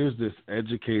 here's this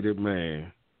educated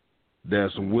man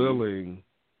that's willing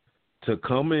to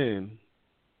come in,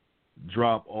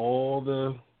 drop all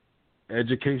the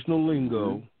educational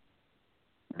lingo,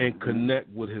 and connect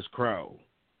with his crowd.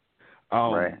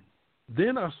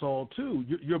 Then I saw, too,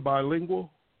 you're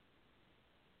bilingual?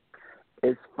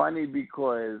 It's funny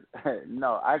because,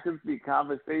 no, I can speak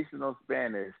conversational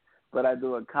Spanish, but I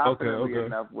do it confidently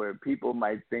enough where people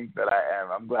might think that I am.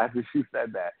 I'm glad that you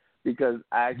said that, because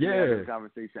I actually had this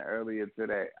conversation earlier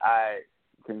today. I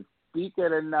can speak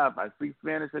it enough. I speak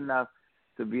Spanish enough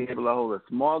to be able to hold a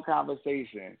small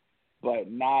conversation,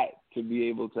 but not to be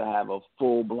able to have a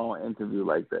full-blown interview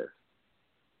like this.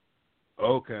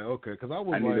 Okay, because I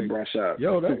was need to brush up.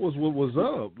 Yo, that was what was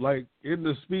up. Like, in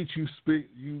the speech,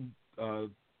 you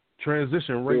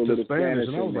transition right to Spanish,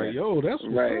 and I was like, yo, that's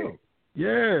what's up.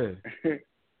 Yeah.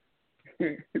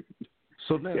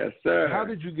 So now, yes, sir. How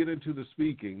did you get into the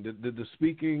speaking? Did the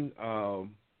speaking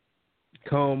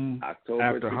come October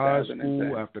after 2010. high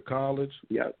school, after college?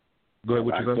 Yep. Go ahead,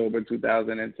 what you said? October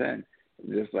 2010.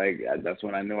 Just like that's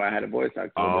when I knew I had a voice,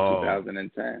 October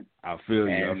 2010. I feel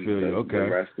you. Okay. The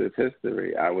rest is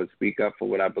history. I would speak up for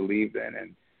what I believed in,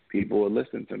 and people would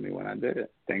listen to me when I did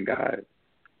it. Thank God.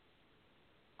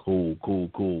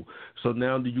 Cool. So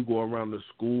now do you go around the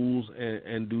schools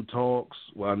and do talks?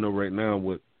 Well, I know right now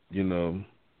with,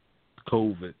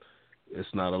 COVID,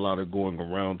 it's not a lot of going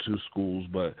around to schools,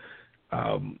 but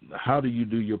how do you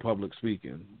do your public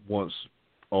speaking once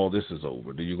all this is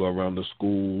over? Do you go around the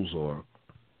schools or?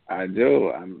 I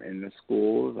do. I'm in the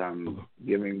schools. I'm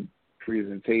giving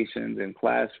presentations in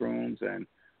classrooms and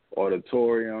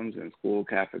auditoriums and school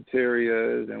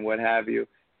cafeterias and what have you.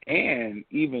 And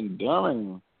even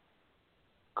during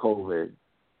COVID,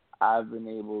 I've been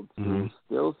able to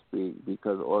still speak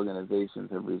because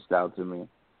organizations have reached out to me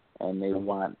and they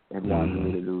wanted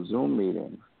me to do Zoom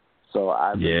meetings. So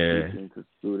I've been speaking to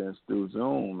students through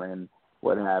Zoom and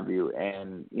what have you.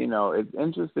 And, it's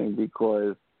interesting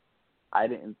because I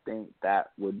didn't think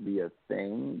that would be a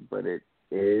thing, but it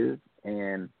is.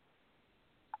 And,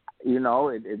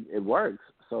 it works.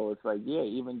 So it's like,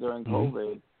 even during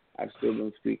COVID, I've still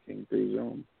been speaking through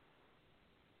Zoom.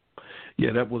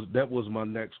 Yeah, that was my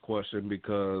next question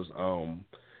because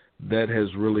that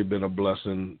has really been a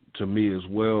blessing to me as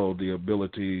well, the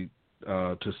ability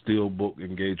to still book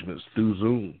engagements through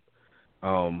Zoom.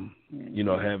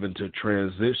 Having to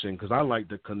transition, because I like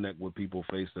to connect with people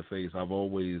face to face. I've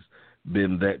always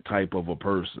been that type of a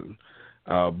person.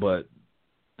 But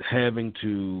having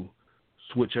to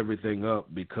switch everything up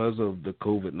because of the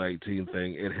COVID-19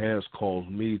 thing, it has caused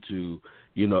me to,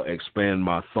 expand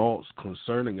my thoughts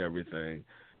concerning everything,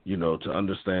 to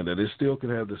understand that it still can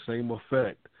have the same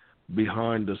effect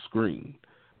behind the screen.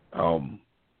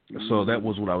 So that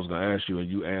was what I was going to ask you, and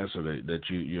you answered it, that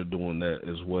you're doing that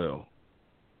as well.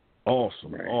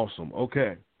 Awesome, right. Awesome.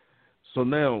 Okay. So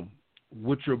now,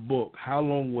 with your book, how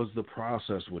long was the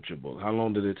process with your book? How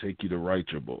long did it take you to write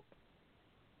your book?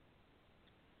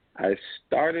 I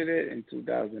started it in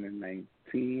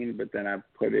 2019, but then I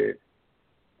put it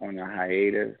on a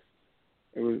hiatus.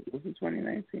 Was it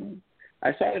 2019?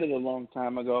 I started it a long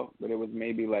time ago, but it was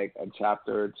maybe like a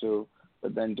chapter or two.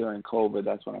 But then during COVID,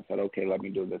 that's when I said, okay, let me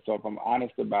do this. So if I'm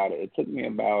honest about it, it took me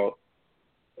about,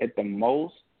 at the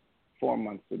most, 4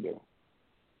 months to do.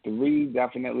 3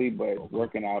 definitely, but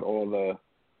working out all the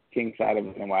kinks out of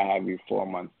it and what have you, 4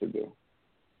 months to do.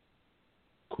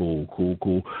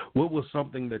 Cool. What was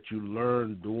something that you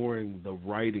learned during the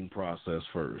writing process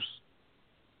first?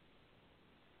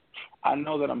 I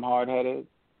know that I'm hard-headed,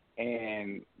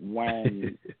 and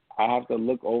when I have to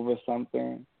look over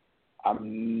something,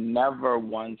 I'm never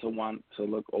one to want to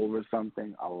look over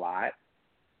something a lot.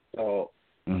 So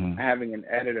having an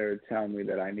editor tell me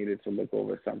that I needed to look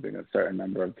over something a certain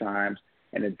number of times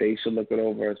and that they should look it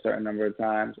over a certain number of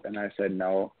times, and I said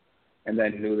no, and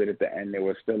then knew that at the end there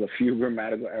were still a few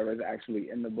grammatical errors actually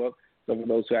in the book. So for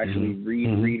those who actually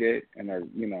read it and are,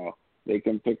 they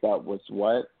can pick up what's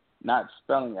what, not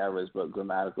spelling errors, but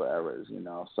grammatical errors,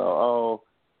 So,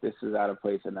 this is out of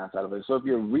place and that's out of place. So if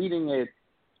you're reading it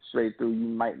straight through, you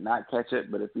might not catch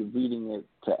it, but if you're reading it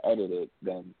to edit it,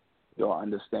 then you'll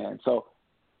understand. So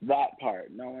that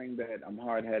part, knowing that I'm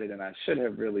hard-headed and I should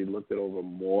have really looked it over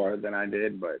more than I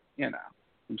did, but,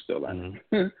 I'm still learning.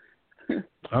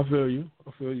 I feel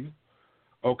you.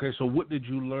 Okay, so what did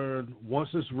you learn once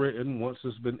it's written, once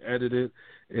it's been edited,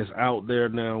 it's out there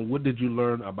now? What did you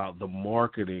learn about the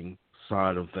marketing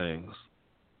side of things?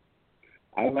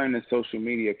 I learned that social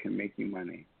media can make you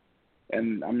money.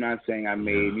 And I'm not saying I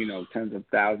made, tens of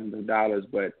thousands of dollars,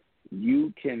 but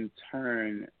you can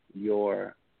turn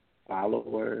your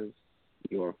followers,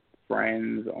 your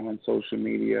friends on social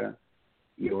media,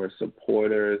 your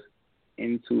supporters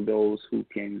into those who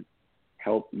can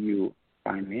help you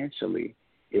financially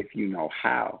if you know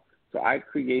how. So I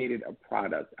created a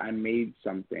product. I made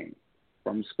something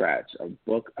from scratch, a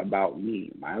book about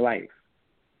me, my life,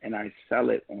 and I sell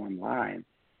it online,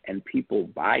 and people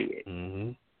buy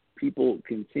it. People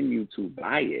continue to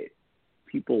buy it.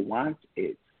 People want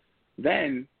it.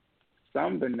 Then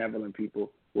some benevolent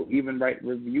people will even write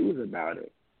reviews about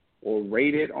it or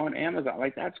rate it on Amazon.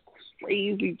 Like, that's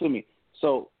crazy to me.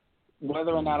 So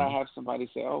whether or not I have somebody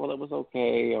say, oh, well, it was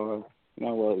okay, or,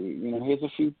 here's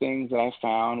a few things that I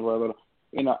found were a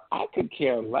little, I could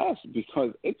care less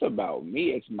because it's about me.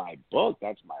 It's my book.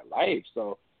 That's my life.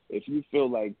 So if you feel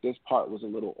like this part was a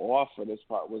little off or this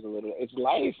part was a little, it's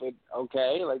life.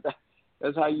 Okay, like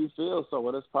that's how you feel.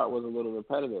 So this part was a little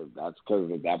repetitive. That's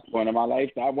because at that point in my life,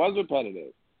 that was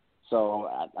repetitive. So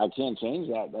I can't change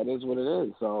that. That is what it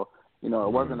is. So, it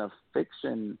wasn't a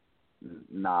fiction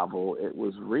novel. It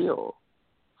was real.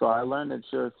 So I learned that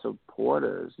your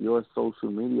supporters, your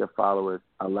social media followers,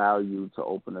 allow you to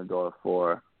open the door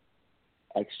for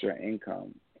extra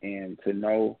income. And to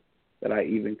know that I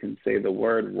even can say the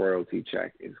word royalty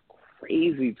check is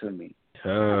crazy to me.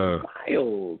 It's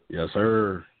wild. Yes,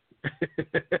 sir.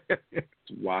 It's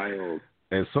wild.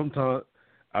 And sometimes,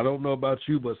 I don't know about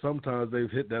you, but sometimes they've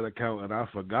hit that account and I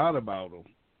forgot about them.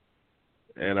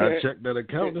 And I checked that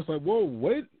account and it's like, whoa,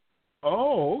 wait.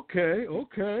 Oh, okay.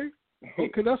 Okay,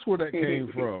 that's where that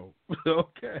came from.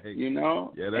 Okay. You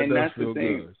know? Yeah, that and does that's feel the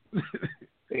thing. good.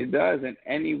 It does, and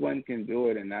anyone can do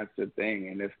it, and that's the thing.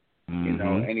 And if, you know,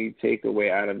 Mm-hmm. any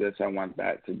takeaway out of this, I want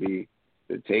that to be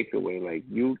the takeaway. Like,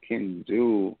 you can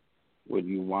do what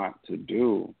you want to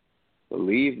do.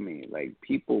 Believe me, like,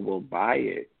 people will buy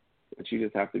it, but you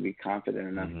just have to be confident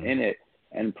enough in it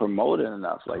and promote it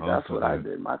enough. Like, that's what I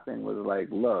did. My thing was like,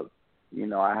 look, you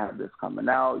know, I have this coming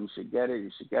out. You should get it.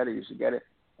 You should get it. You should get it.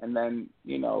 And then,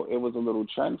 you know, it was a little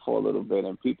trend for a little bit,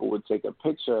 and people would take a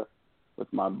picture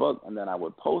with my book, and then I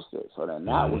would post it. So then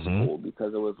that was cool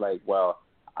because it was like, well,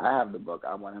 I have the book.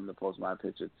 I want him to post my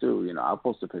picture too. You know, I'll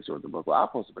post a picture with the book. Well, I'll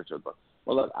post a picture with the book.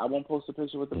 Well, look, I won't post a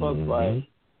picture with the book, but,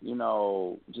 you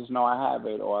know, just know I have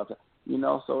it. Or, you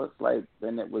know, so it's like,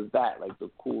 then it was that. Like, the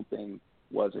cool thing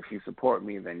was, if you support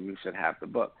me, then you should have the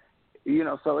book. You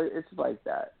know, so it's like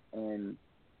that. And,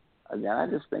 again, I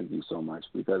just thank you so much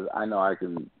because I know I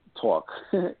can talk.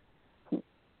 This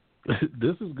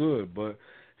is good, but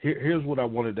here's what I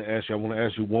wanted to ask you. I want to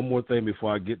ask you one more thing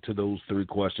before I get to those three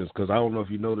questions, because I don't know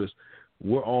if you noticed,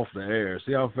 we're off the air.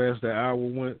 See how fast that hour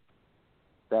went?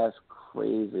 That's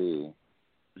crazy.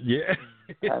 Yeah.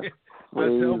 That's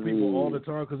crazy. I tell people all the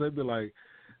time because they be like,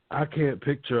 I can't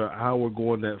picture an hour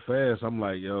going that fast. I'm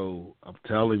like, yo, I'm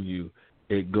telling you,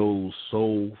 it goes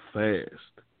so fast.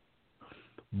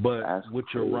 But That's with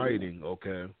crazy. your writing,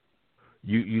 okay,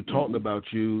 you talked about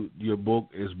your book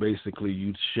is basically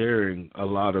you sharing a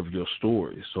lot of your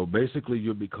stories. So basically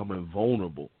you're becoming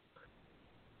vulnerable.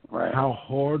 Right. How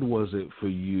hard was it for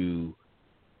you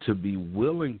to be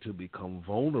willing to become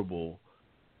vulnerable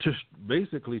to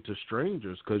basically to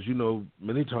strangers? Because, you know,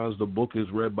 many times the book is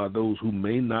read by those who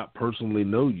may not personally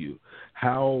know you.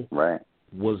 How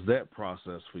was that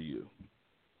process for you?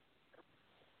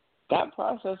 That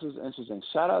process was interesting.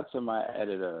 Shout out to my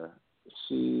editor.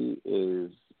 She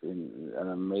is an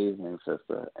amazing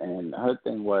sister. And her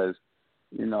thing was,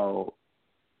 you know,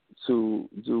 to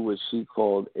do what she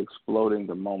called exploding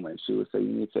the moment. She would say,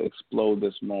 you need to explode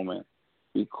this moment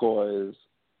because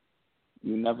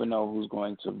you never know who's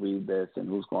going to read this and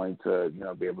who's going to, you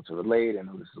know, be able to relate and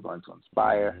who this is going to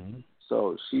inspire.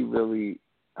 So she really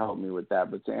helped me with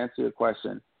that. But to answer your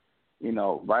question, you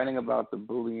know, writing about the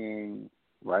bullying,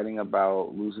 writing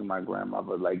about losing my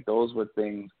grandmother, like those were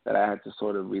things that I had to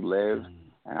sort of relive.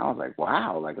 And I was like,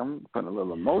 wow, like I'm putting a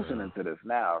little emotion into this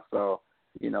now. So,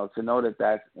 you know, to know that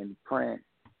that's in print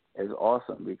is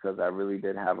awesome because I really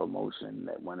did have emotion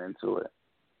that went into it.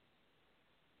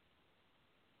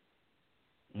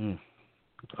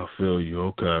 I feel you.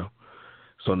 Okay.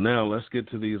 So now let's get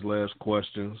to these last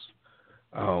questions.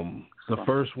 The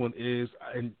first one is,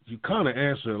 and you kind of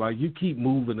answer, like you keep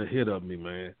moving ahead of me,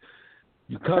 man.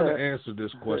 You kind of answered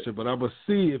this question, but I'm going to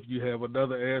see if you have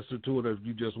another answer to it or if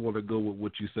you just want to go with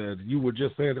what you said. You were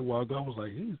just saying it a while ago. I was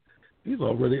like, he's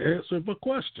already answered my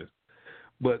question.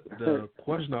 But the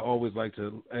question I always like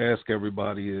to ask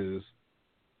everybody is,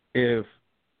 if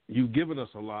you've given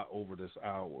us a lot over this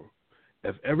hour,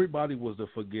 if everybody was to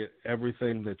forget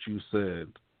everything that you said,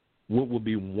 what would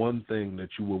be one thing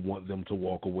that you would want them to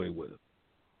walk away with?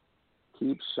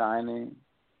 Keep shining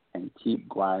and keep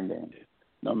grinding.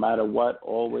 No matter what,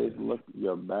 always look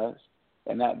your best.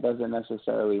 And that doesn't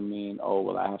necessarily mean, oh,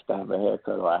 well, I have to have a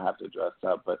haircut or I have to dress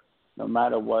up. But no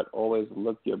matter what, always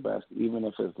look your best, even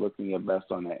if it's looking your best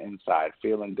on the inside,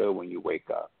 feeling good when you wake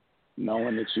up,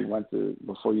 knowing that you went to,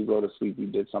 before you go to sleep, you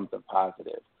did something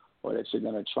positive, or that you're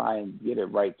going to try and get it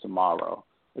right tomorrow,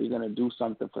 or you're going to do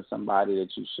something for somebody that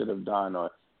you should have done, or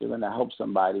you're going to help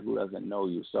somebody who doesn't know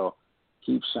you. So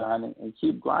keep shining and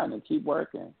keep grinding, keep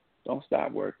working. Don't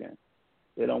stop working.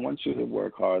 They don't want you to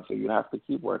work hard, so you have to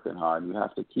keep working hard. You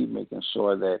have to keep making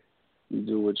sure that you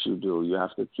do what you do. You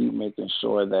have to keep making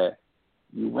sure that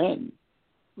you win,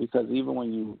 because even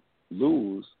when you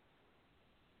lose,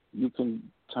 you can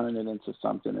turn it into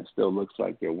something that still looks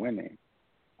like you're winning.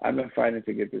 I've been fighting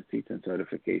to get this teaching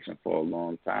certification for a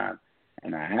long time,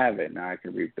 and I have it. Now I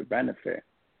can reap the benefit,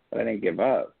 but I didn't give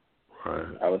up. Right.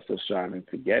 I was still striving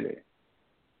to get it.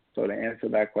 So to answer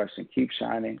that question, keep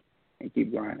shining and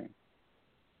keep grinding.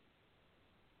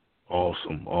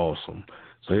 Awesome, awesome.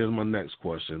 So here's my next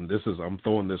question. I'm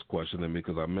throwing this question in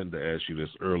because I meant to ask you this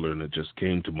earlier and it just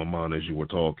came to my mind as you were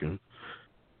talking.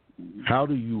 How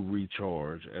do you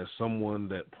recharge? As someone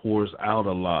that pours out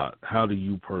a lot, how do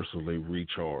you personally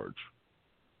recharge?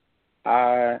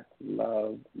 I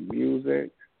love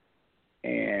music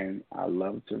and I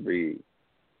love to read.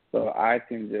 So I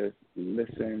can just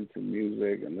listen to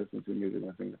music and listen to music.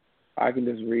 I can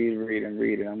just read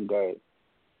and I'm good.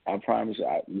 I promise you,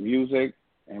 music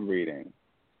and reading,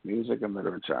 music and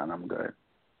literature, and I'm good.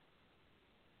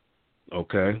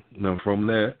 Okay. Now from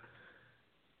that,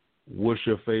 what's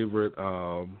your favorite,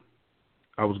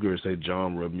 I was going to say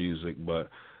genre of music, but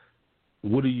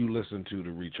what do you listen to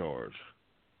recharge?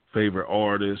 Favorite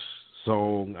artist,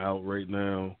 song out right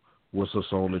now? What's a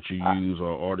song that you use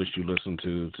or artist you listen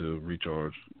to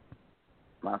recharge?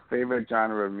 My favorite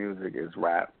genre of music is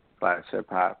rap / hip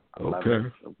hop. I love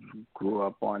it. Grew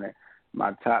up on it.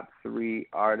 My top 3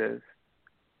 artists,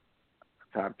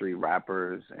 top 3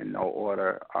 rappers in no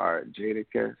order are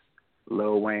Jadakiss,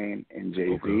 Lil Wayne, and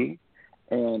Jay-Z. Okay.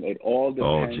 And it all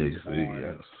depends Jay-Z,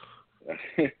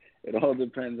 yes. It all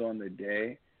depends on the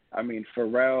day. I mean,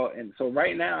 Pharrell, and so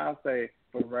right now I'll say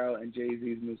Pharrell and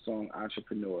Jay-Z's new song,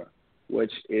 Entrepreneur,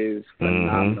 which is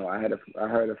phenomenal. I heard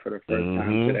it for the first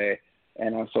time today,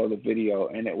 and I saw the video,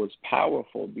 and it was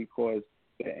powerful because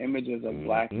the images of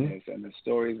blackness and the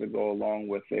stories that go along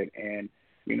with it, and,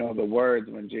 you know, the words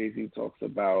when Jay-Z talks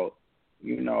about,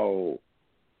 you know,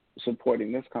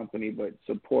 supporting this company, but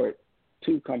support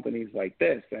 2 companies like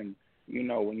this. And, you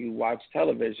know, when you watch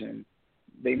television,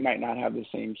 they might not have the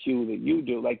same hue that you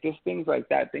do. Like, there's things like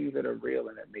that, things that are real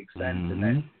and it makes sense. And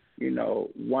then, you know,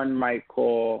 one might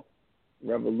call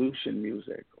revolution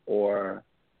music or,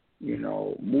 you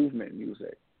know, movement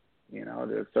music. You know,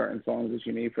 there's certain songs that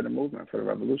you need for the movement, for the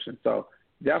revolution. So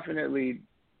definitely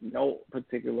no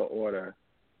particular order,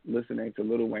 listening to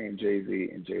Lil Wayne, Jay-Z,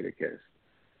 and Jadakiss.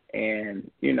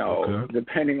 And, you know,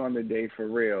 depending on the day for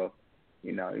real,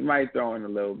 you know, you might throw in a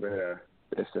little bit of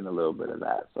this and a little bit of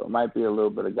that. So it might be a little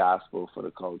bit of gospel for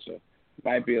the culture. It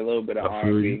might be a little bit of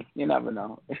R&B. You never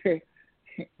know. Okay,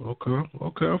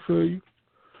 I feel you.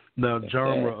 Now,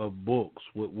 genre of books,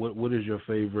 what is your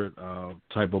favorite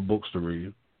type of books to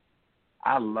read?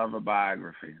 I love a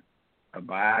biography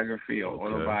or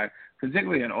autobiography,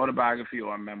 particularly an autobiography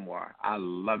or a memoir. I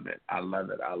love it.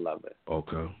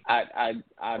 Okay. I'm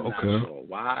not sure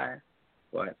why,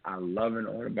 but I love an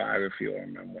autobiography or a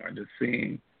memoir. Just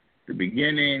seeing the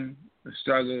beginning, the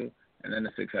struggle, and then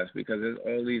the success, because there's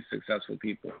all these successful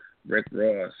people: Rick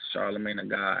Ross, Charlemagne the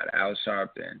God, Al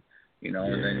Sharpton, you know,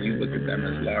 and then you look at them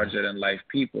as larger than life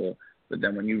people. But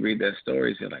then when you read their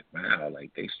stories, you're like, wow,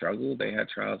 like they struggled, they had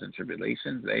trials and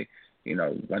tribulations, they, you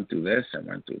know, went through this and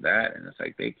went through that, and it's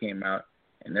like they came out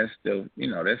and they're still,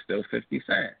 you know, they're still 50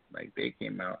 Cent. Like they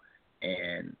came out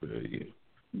and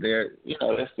they're, you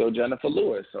know, they're still Jennifer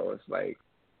Lewis. So it's like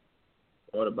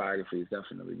autobiographies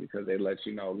definitely, because they let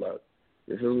you know, look,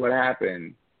 this is what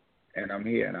happened, and I'm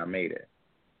here and I made it.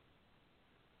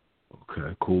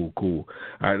 Okay, cool. All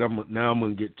right, now I'm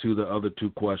gonna get to the other 2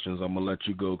 questions. I'm gonna let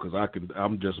you go because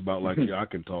I'm just about like you. I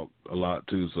can talk a lot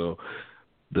too. So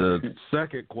the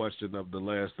second question of the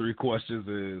last 3 questions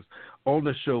is, on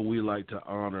the show we like to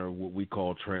honor what we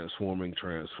call transforming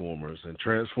transformers, and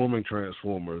transforming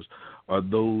transformers are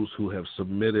those who have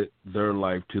submitted their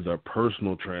life to their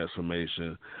personal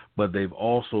transformation, but they've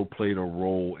also played a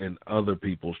role in other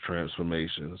people's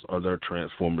transformations or their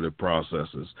transformative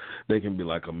processes. They can be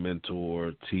like a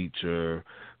mentor, teacher,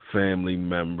 family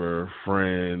member,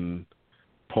 friend,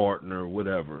 partner,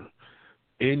 whatever.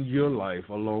 In your life,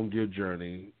 along your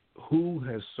journey, who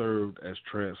has served as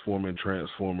transforming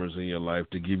transformers in your life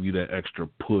to give you that extra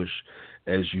push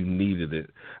as you needed it?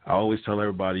 I always tell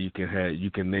everybody you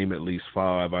can name at least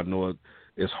 5. I know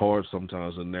it's hard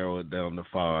sometimes to narrow it down to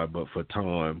 5, but for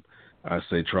time, I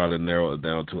say try to narrow it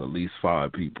down to at least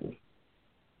 5 people.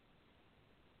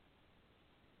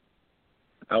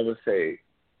 I would say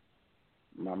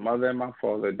my mother and my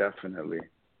father, definitely.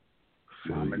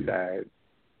 Mom and dad.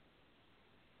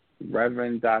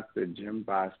 Reverend Dr. Jim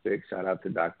Bostic, shout out to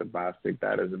Dr. Bostic.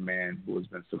 That is a man who has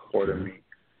been supporting me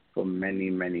for many,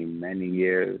 many, many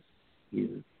years. He's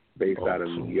based out of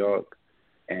New York,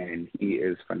 and he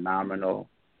is phenomenal.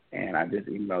 And I just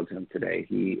emailed him today.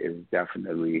 He is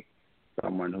definitely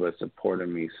someone who has supported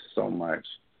me so much.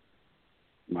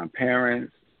 My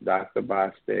parents, Dr.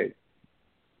 Bostic.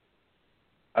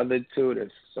 Other 2,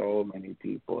 there's so many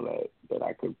people that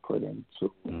I could put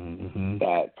into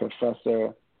that.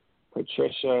 Professor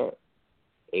Patricia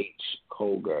H.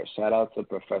 Koger. Shout out to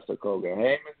Professor Koger.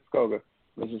 Hey, Mrs. Koger.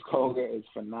 Mrs. Koger is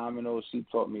phenomenal. She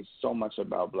taught me so much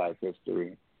about Black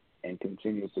history and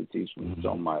continues to teach me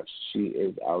so much. She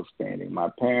is outstanding. My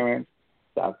parents,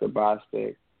 Dr.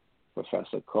 Bostic,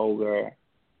 Professor Koger,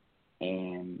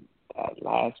 and that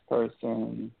last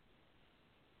person,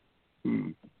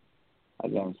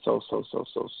 again,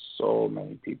 so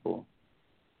many people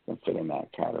can fit in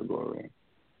that category.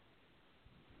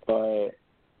 But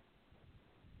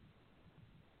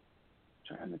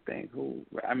trying to think who,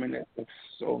 I mean, there's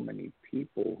so many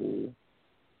people who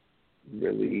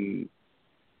really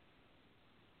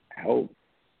help,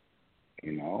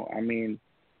 you know. I mean,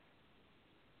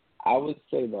 I would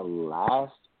say the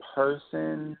last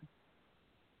person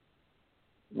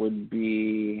would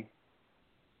be,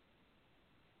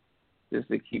 just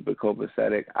to keep it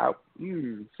copacetic,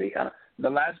 the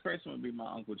last person would be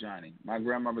my Uncle Johnny, my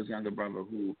grandmother's younger brother,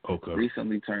 who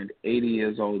recently turned 80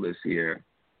 years old this year.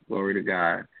 Glory to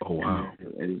God. Oh, wow.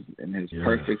 In his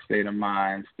perfect state of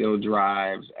mind, still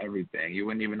drives, everything. You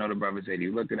wouldn't even know the brother's 80.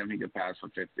 You look at him, he could pass for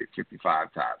 50,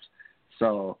 55 tops.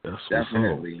 So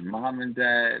definitely Mom and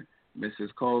Dad,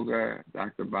 Mrs. Koger,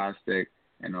 Dr. Bostic,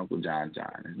 and Uncle John.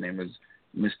 His name is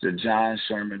Mr. John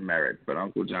Sherman Merritt, but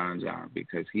Uncle John,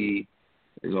 because he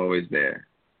is always there.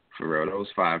 For real, those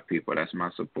 5 people, that's my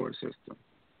support system.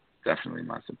 Definitely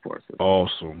my support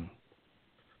system.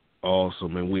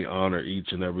 Awesome, and we honor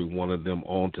each and every one of them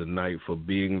on tonight for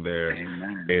being there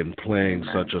and playing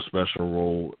such a special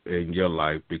role in your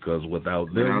life, because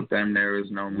without them there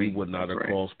is no me. We would not have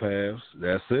crossed paths.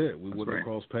 That's it. We wouldn't have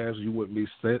crossed paths. You wouldn't be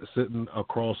sitting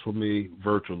across from me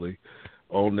virtually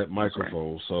on that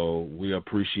microphone. So we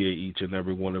appreciate each and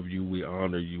every one of you. We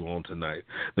honor you on tonight.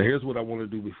 Now, here's what I want to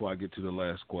do before I get to the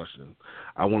last question.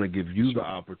 I want to give you the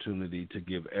opportunity to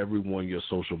give everyone your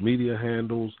social media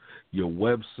handles, your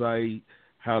website,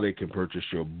 how they can purchase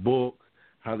your book,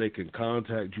 how they can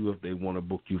contact you if they want to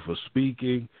book you for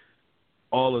speaking,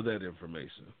 all of that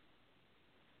information.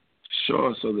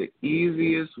 Sure. So the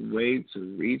easiest way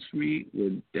to reach me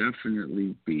would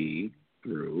definitely be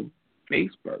through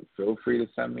Facebook. Feel free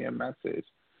to send me a message.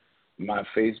 My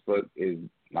Facebook is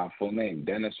my full name,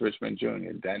 Dennis Richmond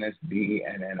Jr. Dennis,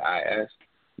 D-E-N-N-I-S,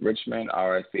 Richmond,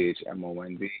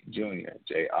 R-S-C-H-M-O-N-D, Jr.,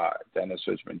 J-R, Dennis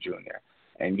Richmond Jr.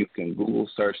 And you can Google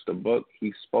search the book,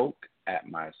 He Spoke at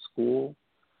My School.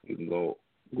 You can go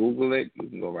Google it. You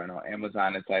can go right on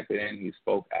Amazon and type it in, He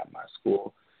Spoke at My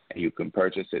School, and you can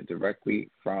purchase it directly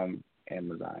from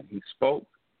Amazon. He Spoke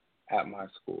at My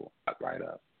School, right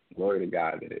up. Glory to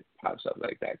God that it pops up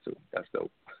like that, too. That's dope.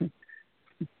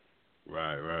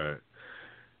 Right.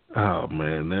 Oh,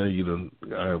 man, now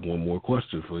I have one more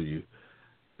question for you.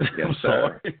 Yes, I'm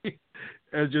sorry.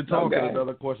 As you're talking, Okay.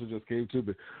 Another question just came to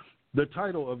me. The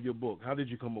title of your book, how did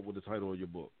you come up with the title of your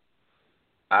book?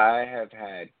 I have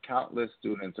had countless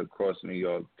students across New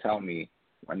York tell me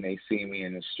when they see me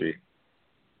in the street,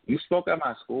 you spoke at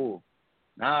my school.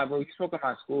 Nah, bro, you spoke at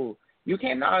my school. You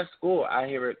came out of school. I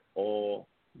hear it all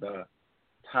the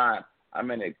time. I'm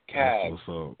in a cab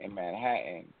in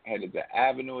Manhattan, headed to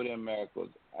Avenue of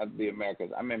the Americas.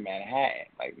 I'm in Manhattan,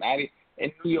 like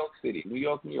in New York City, New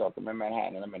York. I'm in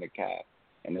Manhattan, and I'm in a cab.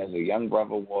 And there's a young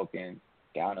brother walking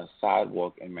down a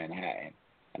sidewalk in Manhattan,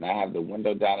 and I have the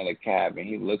window down in the cab, and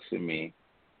he looks at me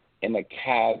in the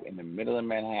cab in the middle of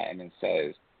Manhattan and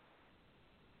says,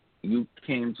 you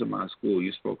came to my school,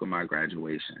 you spoke at my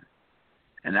graduation.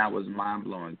 And that was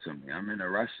mind-blowing to me. I'm in a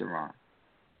restaurant.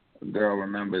 A girl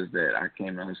remembers that I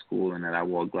came to her school and that I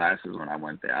wore glasses when I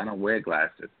went there. I don't wear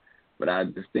glasses, but I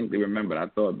distinctly remember. I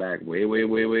thought back way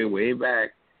back,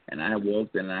 and I had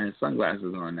walked in and I had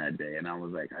sunglasses on that day, and I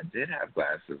was like, I did have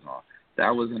glasses on.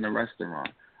 That was in a restaurant.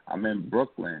 I'm in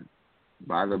Brooklyn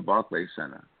by the Barclays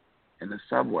Center, in the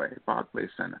subway, Barclays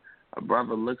Center. A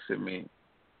brother looks at me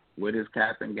with his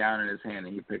cap and gown in his hand,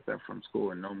 and he picked up from school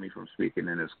and know me from speaking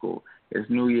in his school. It's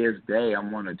New Year's Day.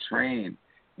 I'm on a train,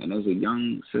 and there's a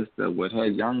young sister with her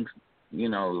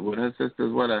with her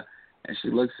sisters with her, and she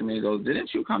looks at me and goes,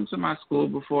 didn't you come to my school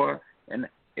before? And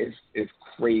it's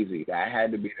crazy. That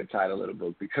had to be the title of the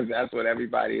book, because that's what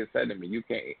everybody has said to me.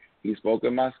 He spoke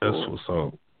in my school. That's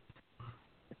what's up.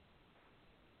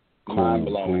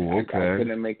 Mind-blowing. Cool, okay. I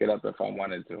couldn't make it up if I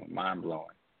wanted to. Mind-blowing.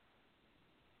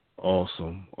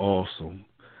 Awesome.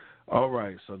 All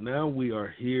right, so now we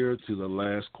are here to the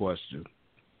last question.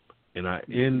 And I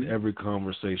end every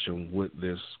conversation with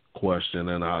this question,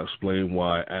 and I'll explain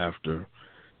why after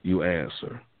you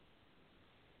answer.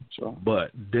 Sure.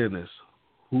 But, Dennis,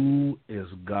 who is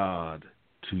God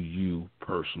to you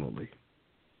personally?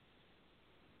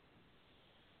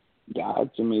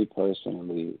 God to me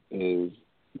personally is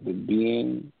the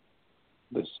being,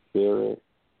 the spirit,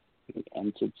 the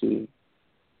entity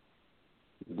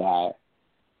that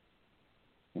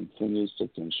continues to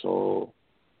control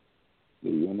the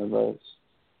universe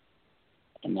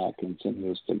and that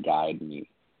continues to guide me.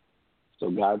 So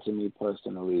God to me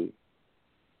personally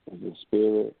is the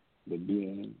spirit, the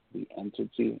being, the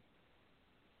entity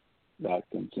that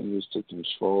continues to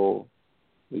control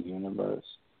the universe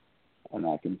and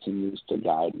that continues to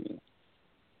guide me.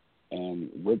 And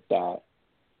with that,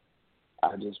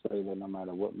 I just pray that no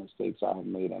matter what mistakes I have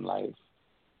made in life,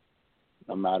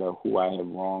 no matter who I have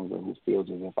wronged or who feels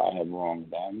as if I have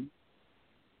wronged them,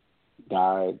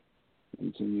 God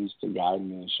continues to guide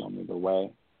me and show me the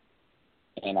way.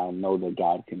 And I know that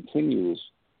God continues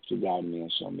to guide me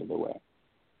and show me the way.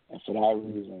 And for that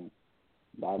reason,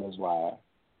 that is why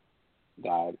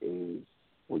God is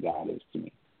what God is to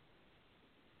me.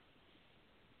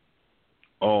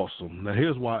 Awesome. Now,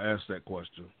 here's why I asked that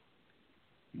question.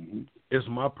 Mm-hmm. It's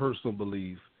my personal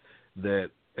belief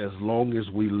that as long as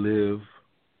we live,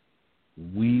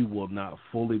 we will not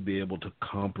fully be able to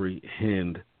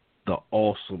comprehend the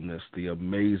awesomeness, the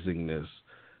amazingness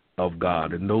of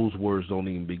God. And those words don't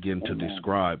even begin to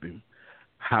describe him.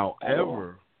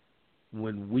 However,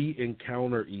 when we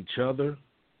encounter each other,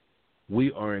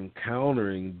 we are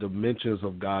encountering dimensions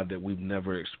of God that we've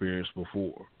never experienced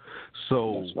before.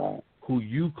 So That's right. Who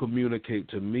you communicate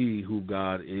to me who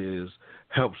God is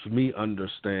helps me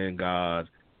understand God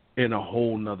in a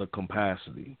whole nother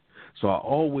capacity. So I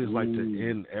always like to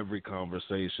end every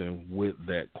conversation with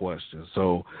that question.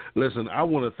 So, listen, I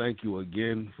want to thank you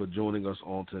again for joining us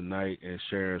on tonight and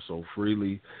sharing so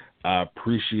freely. I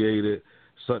appreciate it.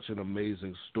 Such an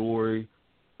amazing story.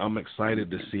 I'm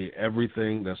excited to see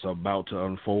everything that's about to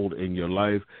unfold in your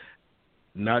life,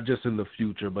 not just in the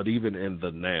future, but even in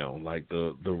the now, like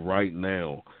the right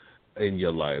now in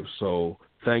your life. So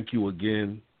thank you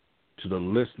again to the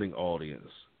listening audience.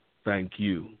 Thank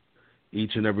you.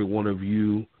 Each and every one of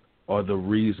you are the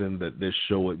reason that this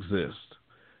show exists.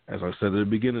 As I said at the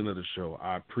beginning of the show,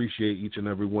 I appreciate each and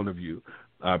every one of you.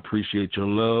 I appreciate your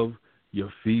love, your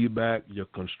feedback, your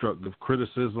constructive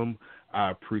criticism.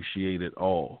 I appreciate it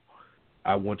all.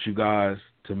 I want you guys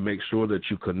to make sure that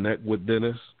you connect with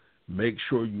Dennis. Make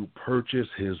sure you purchase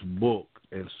his book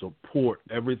and support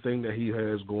everything that he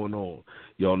has going on.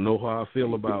 Y'all know how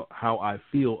I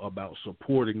feel about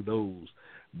supporting those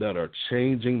that are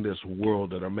changing this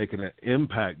world, that are making an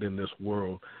impact in this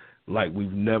world like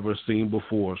we've never seen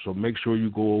before. So make sure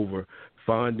you go over,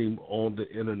 find him on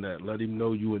the internet, let him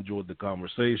know you enjoyed the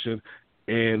conversation,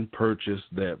 and purchase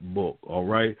that book, all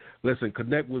right? Listen,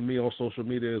 connect with me on social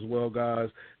media as well,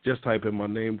 guys. Just type in my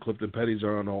name, Clifton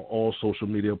Pettyjohn, on all social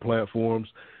media platforms.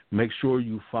 Make sure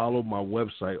you follow my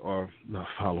website, or not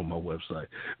follow my website.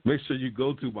 Make sure you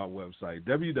go to my website,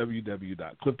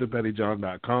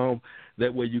 www.cliftonpettyjohn.com.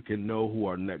 That way you can know who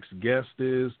our next guest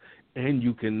is, and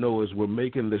you can know as we're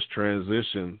making this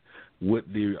transition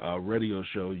with the radio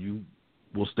show, you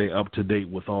will stay up to date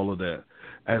with all of that.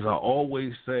 As I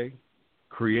always say,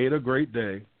 create a great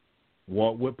day,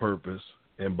 walk with purpose,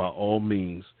 and by all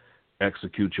means,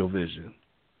 execute your vision.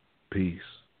 Peace.